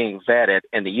her being vetted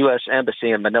and the U.S.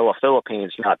 Embassy in Manila,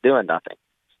 Philippines not doing nothing.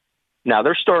 Now,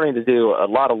 they're starting to do a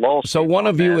lot of lawsuits. So one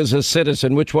of you is a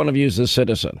citizen. Which one of you is a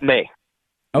citizen? Me.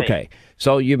 Okay.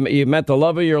 So you met the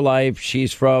love of your life.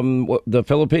 She's from the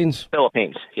Philippines?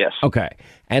 Philippines, yes. Okay.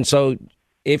 And so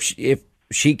if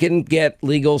she can get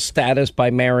legal status by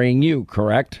marrying you,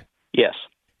 correct? Yes.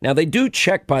 Now, they do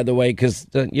check, by the way, because,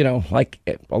 like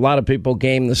a lot of people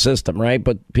game the system, right?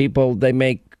 But people, they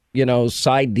make,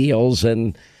 side deals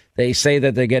and they say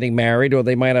that they're getting married, or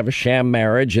they might have a sham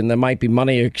marriage and there might be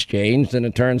money exchanged. And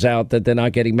it turns out that they're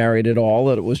not getting married at all,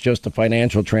 that it was just a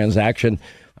financial transaction.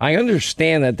 I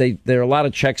understand that there are a lot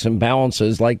of checks and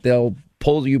balances, like they'll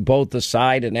pull you both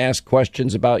aside and ask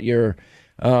questions about your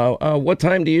what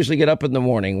time do you usually get up in the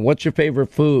morning? What's your favorite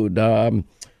food? And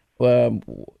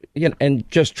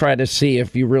just try to see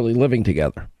if you're really living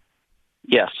together.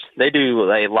 Yes, they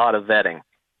do a lot of vetting.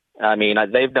 I mean,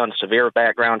 they've done severe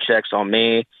background checks on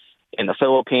me. In the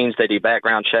Philippines, they do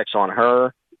background checks on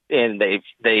her, and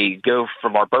they go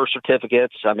from our birth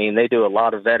certificates. I mean, they do a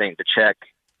lot of vetting to check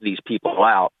these people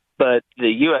out. But the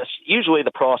U.S., usually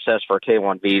the process for a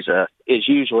K-1 visa is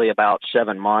usually about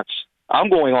 7 months. I'm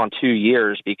going on 2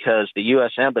 years because the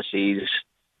U.S. embassies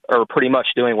are pretty much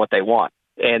doing what they want.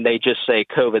 And they just say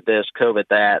COVID this, COVID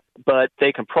that, but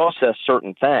they can process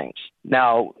certain things.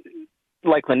 Now,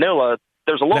 like Manila,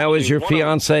 there's a lot. Now, is your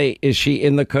fiance, is she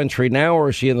in the country now, or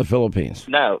is she in the Philippines?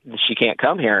 No, she can't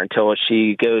come here until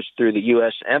she goes through the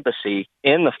U.S. Embassy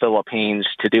in the Philippines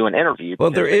to do an interview. Well,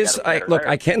 there is,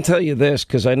 I can tell you this,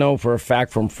 because I know for a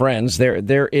fact from friends,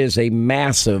 there is a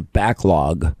massive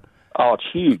backlog. Oh, it's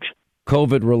huge.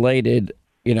 COVID-related,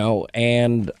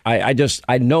 and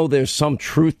I know there's some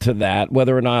truth to that.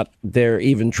 Whether or not they're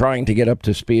even trying to get up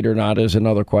to speed or not is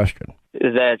another question.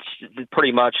 That's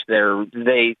pretty much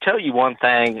they tell you one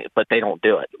thing, but they don't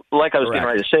do it. Like I was getting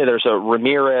ready to say, there's a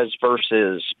Ramirez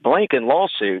versus Blinken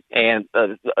lawsuit and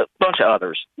a bunch of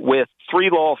others with 3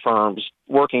 law firms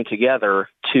working together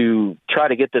to try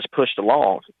to get this pushed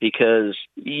along, because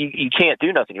you can't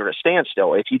do nothing. You're at a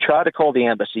standstill. If you try to call the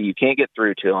embassy, you can't get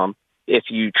through to them. If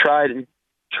you try to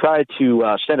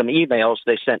send them emails,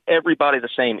 they send everybody the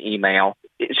same email,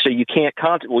 so you can't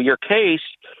contact. Well, your case,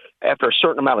 after a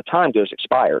certain amount of time, goes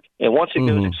expired. And once it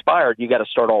goes expired, you got to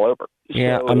start all over.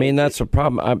 Yeah, so, I mean, that's a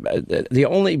problem.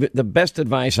 The best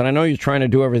advice, and I know you're trying to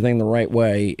do everything the right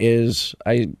way, is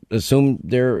I assume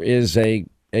there is a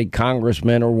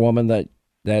congressman or woman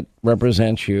that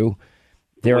represents you.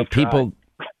 There are people,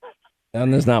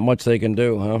 and there's not much they can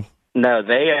do, huh? No,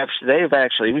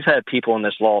 we've had people in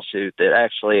this lawsuit that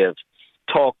actually have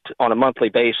talked on a monthly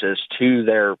basis to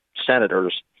their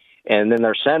senators. And then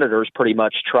their senators pretty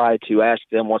much try to ask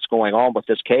them what's going on with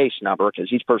this case number,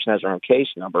 because each person has their own case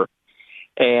number.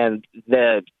 And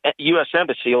the U.S.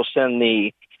 Embassy will send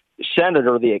the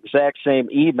senator the exact same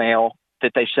email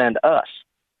that they send us,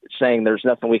 saying there's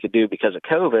nothing we could do because of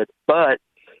COVID, but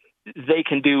they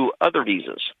can do other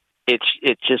visas.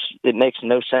 It makes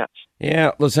no sense.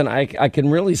 Yeah, listen, I can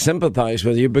really sympathize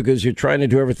with you, because you're trying to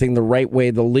do everything the right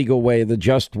way, the legal way, the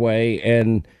just way,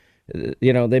 and,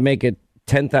 they make it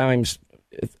 10 times,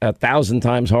 1,000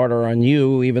 times harder on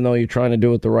you, even though you're trying to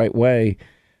do it the right way.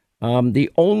 The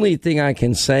only thing I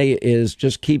can say is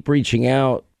just keep reaching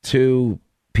out to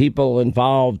people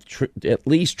involved, at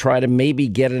least try to maybe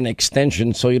get an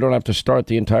extension so you don't have to start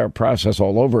the entire process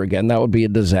all over again. That would be a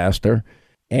disaster.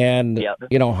 And,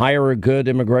 hire a good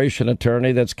immigration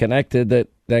attorney that's connected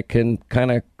that can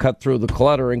kind of cut through the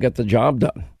clutter and get the job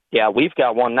done. Yeah, we've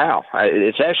got one now.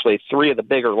 It's actually 3 of the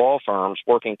bigger law firms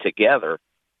working together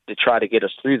to try to get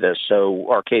us through this so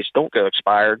our case don't go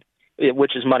expired,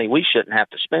 which is money we shouldn't have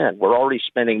to spend. We're already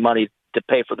spending money to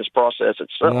pay for this process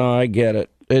itself. No, I get it.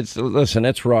 Listen,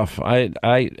 it's rough.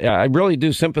 I really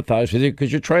do sympathize with you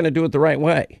because you're trying to do it the right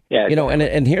way. Yeah, you know,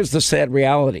 and here's the sad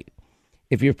reality.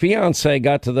 If your fiance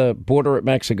got to the border at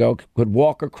Mexico, could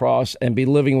walk across and be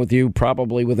living with you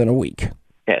probably within a week.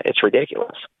 Yeah, it's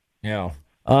ridiculous. Yeah.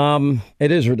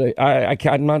 It is ridiculous.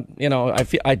 I'm not, you know,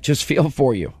 I just feel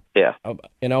for you. Yeah.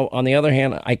 You know, on the other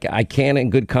hand, I can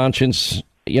in good conscience,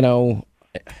 you know,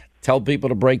 tell people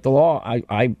to break the law.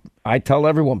 I tell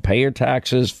everyone, pay your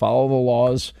taxes, follow the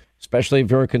laws, especially if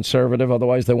you're a conservative.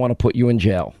 Otherwise, they want to put you in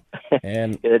jail.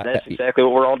 And that's exactly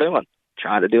what we're all doing.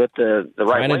 Trying to do it the right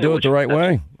way. Trying to do it the right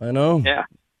way. I know. Yeah.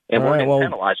 And we're getting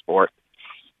penalized for it.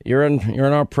 You're in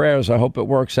our prayers. I hope it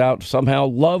works out. Somehow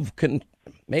love can,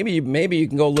 maybe you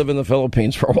can go live in the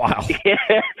Philippines for a while.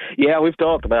 Yeah, we've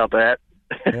talked about that.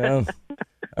 Yeah.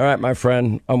 All right, my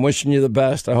friend. I'm wishing you the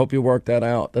best. I hope you work that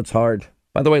out. That's hard.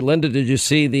 By the way, Linda, did you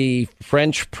see the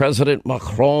French President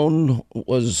Macron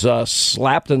was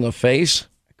slapped in the face?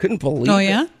 I couldn't believe it. Oh,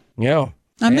 yeah? Yeah.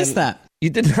 I missed that. You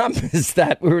did not miss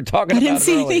that. We were talking about it I didn't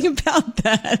see earlier. anything about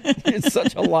that. You're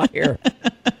such a liar.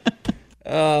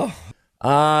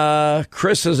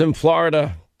 Chris is in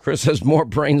Florida. Chris has more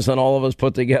brains than all of us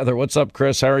put together. What's up,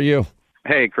 Chris? How are you?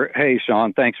 Hey,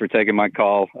 Sean. Thanks for taking my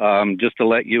call. Just to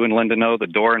let you and Linda know, the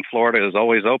door in Florida is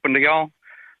always open to y'all.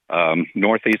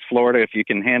 Northeast Florida, if you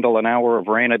can handle an hour of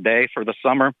rain a day for the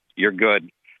summer, you're good.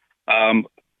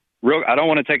 I don't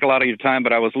want to take a lot of your time,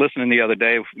 but I was listening the other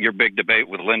day, your big debate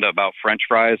with Linda about French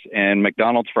fries, and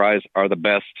McDonald's fries are the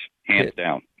best, hands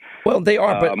down. Well, they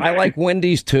are, but I like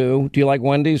Wendy's too. Do you like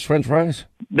Wendy's French fries?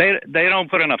 They don't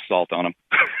put enough salt on them.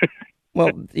 Well,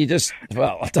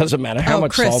 it doesn't matter how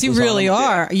much Chris, salt you is really on them.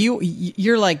 are.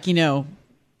 You're like,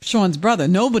 Sean's brother.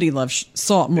 Nobody loves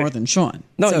salt more than Sean.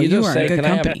 No, so you just are say, in good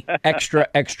can company. I have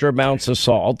extra amounts of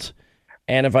salt?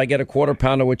 And if I get a quarter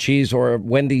pounder with cheese or a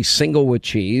Wendy's single with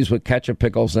cheese with ketchup,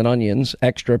 pickles, and onions,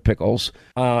 extra pickles,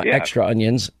 extra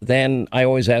onions, then I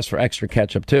always ask for extra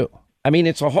ketchup too. I mean,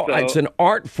 it's an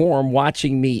art form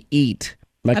watching me eat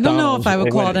McDonald's. I don't know if I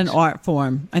would call it an Wendy's. art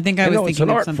form. I think I was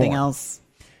thinking of something else.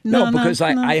 No, because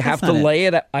I have to lay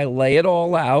it. I lay it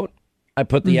all out. I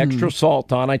put the extra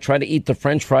salt on. I try to eat the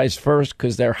French fries first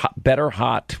because they're better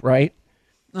hot, right?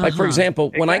 Like, for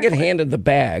example, when I get handed the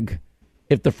bag,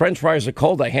 if the French fries are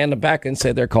cold, I hand them back and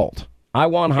say they're cold. I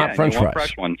want hot French fries.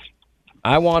 Fresh ones.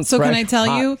 I want So fresh, can I tell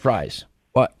hot you, fries.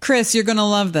 What? Chris, you're going to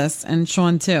love this, and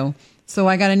Sean too. So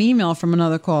I got an email from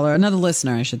another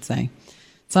listener, I should say.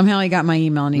 Somehow he got my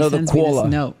email and he sends me this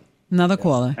note. Another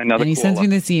caller. And he sends me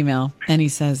this email and he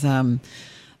says,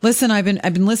 listen, I've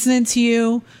been listening to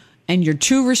you and you're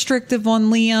too restrictive on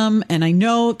Liam. And I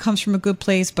know it comes from a good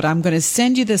place, but I'm going to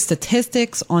send you the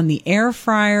statistics on the air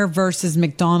fryer versus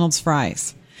McDonald's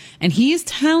fries. And he is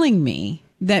telling me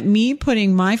that me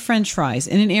putting my French fries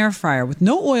in an air fryer with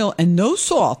no oil and no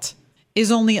salt is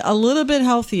only a little bit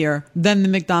healthier than the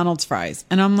McDonald's fries.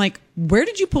 And I'm like, where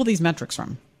did you pull these metrics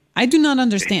from? I do not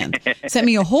understand. Sent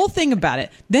me a whole thing about it.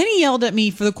 Then he yelled at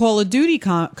me for the Call of Duty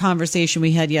conversation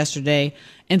we had yesterday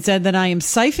and said that I am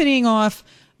siphoning off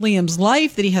Liam's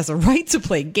life, that he has a right to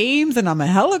play games, and I'm a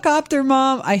helicopter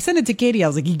mom. I sent it to Katie. I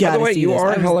was like, you got to see this. By the way, you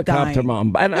are a helicopter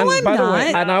mom. And I'm by the not.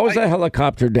 way, and I was a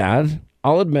helicopter dad.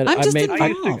 I'll admit it. I'm just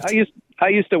involved. I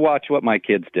used to watch what my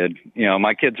kids did.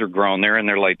 My kids are grown; they're in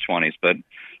their late 20s. But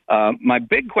my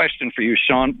big question for you,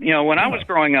 Sean, when I was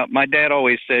growing up, my dad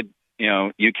always said,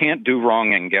 you can't do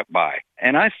wrong and get by.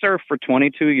 And I served for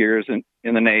 22 years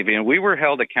in the Navy, and we were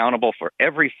held accountable for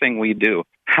everything we do.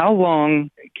 How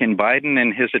long can Biden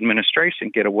and his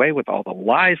administration get away with all the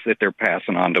lies that they're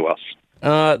passing on to us?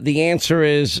 The answer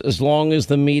is as long as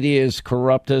the media is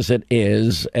corrupt as it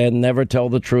is and never tell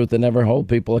the truth and never hold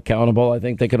people accountable, I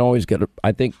think they can always get it.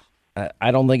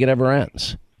 I don't think it ever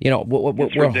ends. What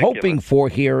we're hoping for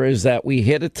here is that we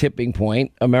hit a tipping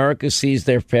point. America sees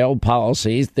their failed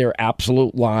policies, their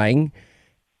absolute lying.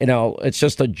 It's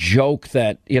just a joke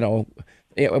that,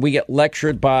 we get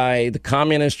lectured by the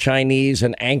communist Chinese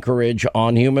in Anchorage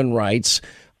on human rights.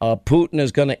 Putin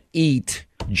is going to eat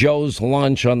Joe's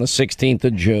lunch on the 16th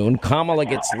of June. Kamala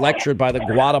gets lectured by the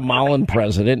Guatemalan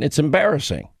president. It's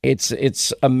embarrassing.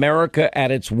 It's America at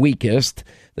its weakest.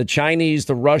 The Chinese,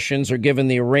 the Russians are giving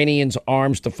the Iranians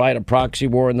arms to fight a proxy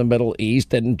war in the Middle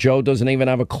East, and Joe doesn't even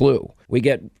have a clue. We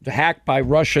get hacked by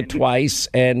Russia twice,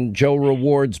 and Joe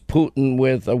rewards Putin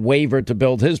with a waiver to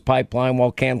build his pipeline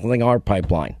while canceling our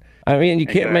pipeline. I mean,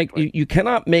 you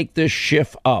cannot make this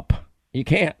shift up. You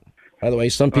can't. By the way,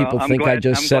 some people think I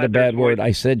just said a bad word.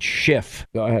 I said shift.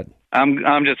 Go ahead.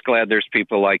 I'm just glad there's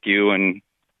people like you and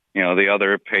the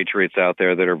other patriots out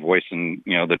there that are voicing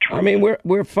the truth. I mean,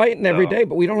 we're fighting every day,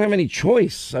 but we don't have any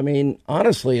choice. I mean,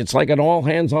 honestly, it's like an all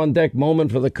hands on deck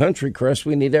moment for the country, Chris.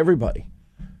 We need everybody.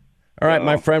 All right,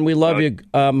 my friend, we love you.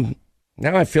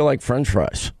 Now I feel like French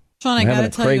fries. Sean, I got to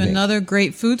tell you another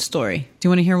great food story. Do you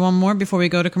want to hear one more before we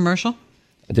go to commercial?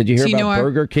 Did you hear about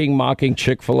Burger King mocking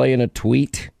Chick-fil-A in a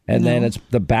tweet? And then it's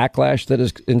the backlash that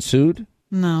has ensued?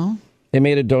 No. They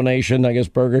made a donation, I guess,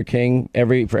 Burger King,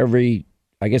 for every,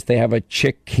 I guess they have a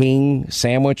Chick King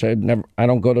sandwich. I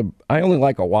only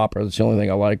like a Whopper. That's the only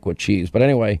thing I like with cheese. But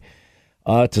anyway,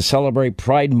 to celebrate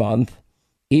Pride Month,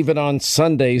 even on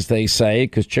Sundays, they say,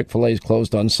 because Chick-fil-A is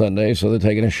closed on Sunday, so they're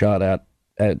taking a shot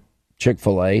at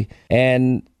Chick-fil-A.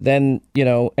 And then,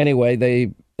 anyway,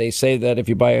 they say that if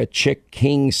you buy a Chick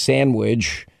King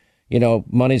sandwich,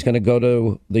 money's going to go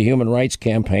to the Human Rights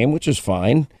Campaign, which is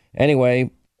fine.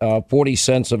 Anyway, 40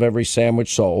 cents of every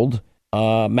sandwich sold.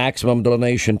 Maximum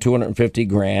donation,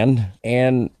 $250,000.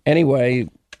 And anyway,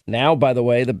 now, by the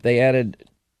way, they added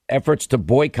efforts to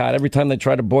boycott. Every time they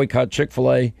try to boycott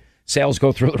Chick-fil-A, sales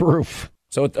go through the roof.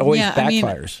 So it always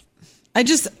backfires.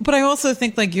 But I also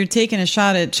think like you're taking a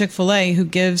shot at Chick-fil-A, who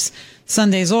gives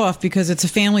Sundays off because it's a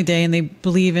family day and they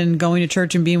believe in going to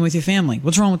church and being with your family.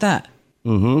 What's wrong with that?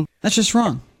 Mm-hmm. That's just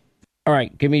wrong. All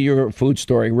right. Give me your food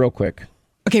story real quick.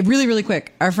 Okay, really, really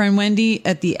quick. Our friend Wendy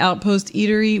at the Outpost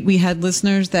Eatery, we had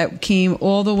listeners that came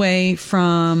all the way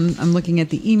from, I'm looking at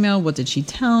the email. What did she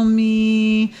tell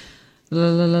me?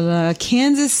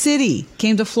 Kansas City,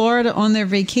 came to Florida on their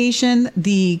vacation.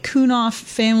 The Kunoff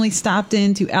family stopped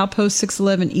into Outpost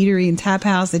 611 Eatery and Tap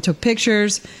House. They took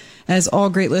pictures, as all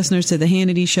great listeners to the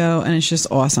Hannity Show, and it's just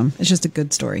awesome. It's just a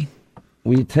good story.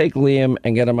 Will you take Liam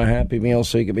and get him a Happy Meal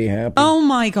so he can be happy? Oh,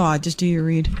 my God. Just do your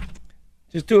read.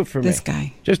 Just do it for me. This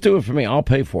guy. Just do it for me. I'll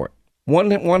pay for it.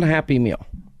 One Happy Meal.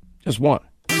 Just one.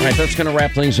 All right, that's going to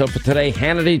wrap things up for today.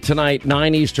 Hannity tonight,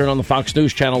 9 Eastern on the Fox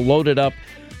News Channel, loaded up.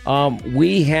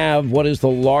 We have what is the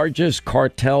largest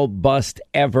cartel bust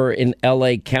ever in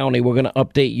L.A. County. We're going to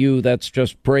update you. That's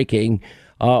just breaking.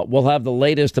 We'll have the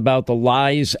latest about the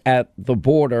lies at the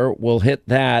border. We'll hit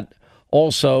that.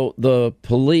 Also, the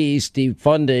police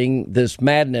defunding this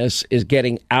madness is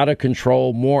getting out of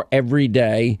control more every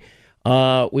day.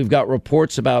 We've got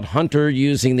reports about Hunter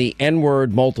using the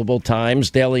N-word multiple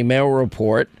times, Daily Mail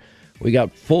report. We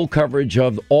got full coverage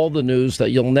of all the news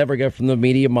that you'll never get from the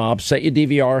media mob. Set your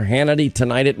DVR, Hannity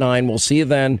tonight at 9. We'll see you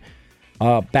then.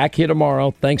 Back here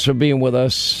tomorrow. Thanks for being with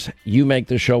us. You make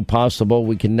the show possible.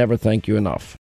 We can never thank you enough.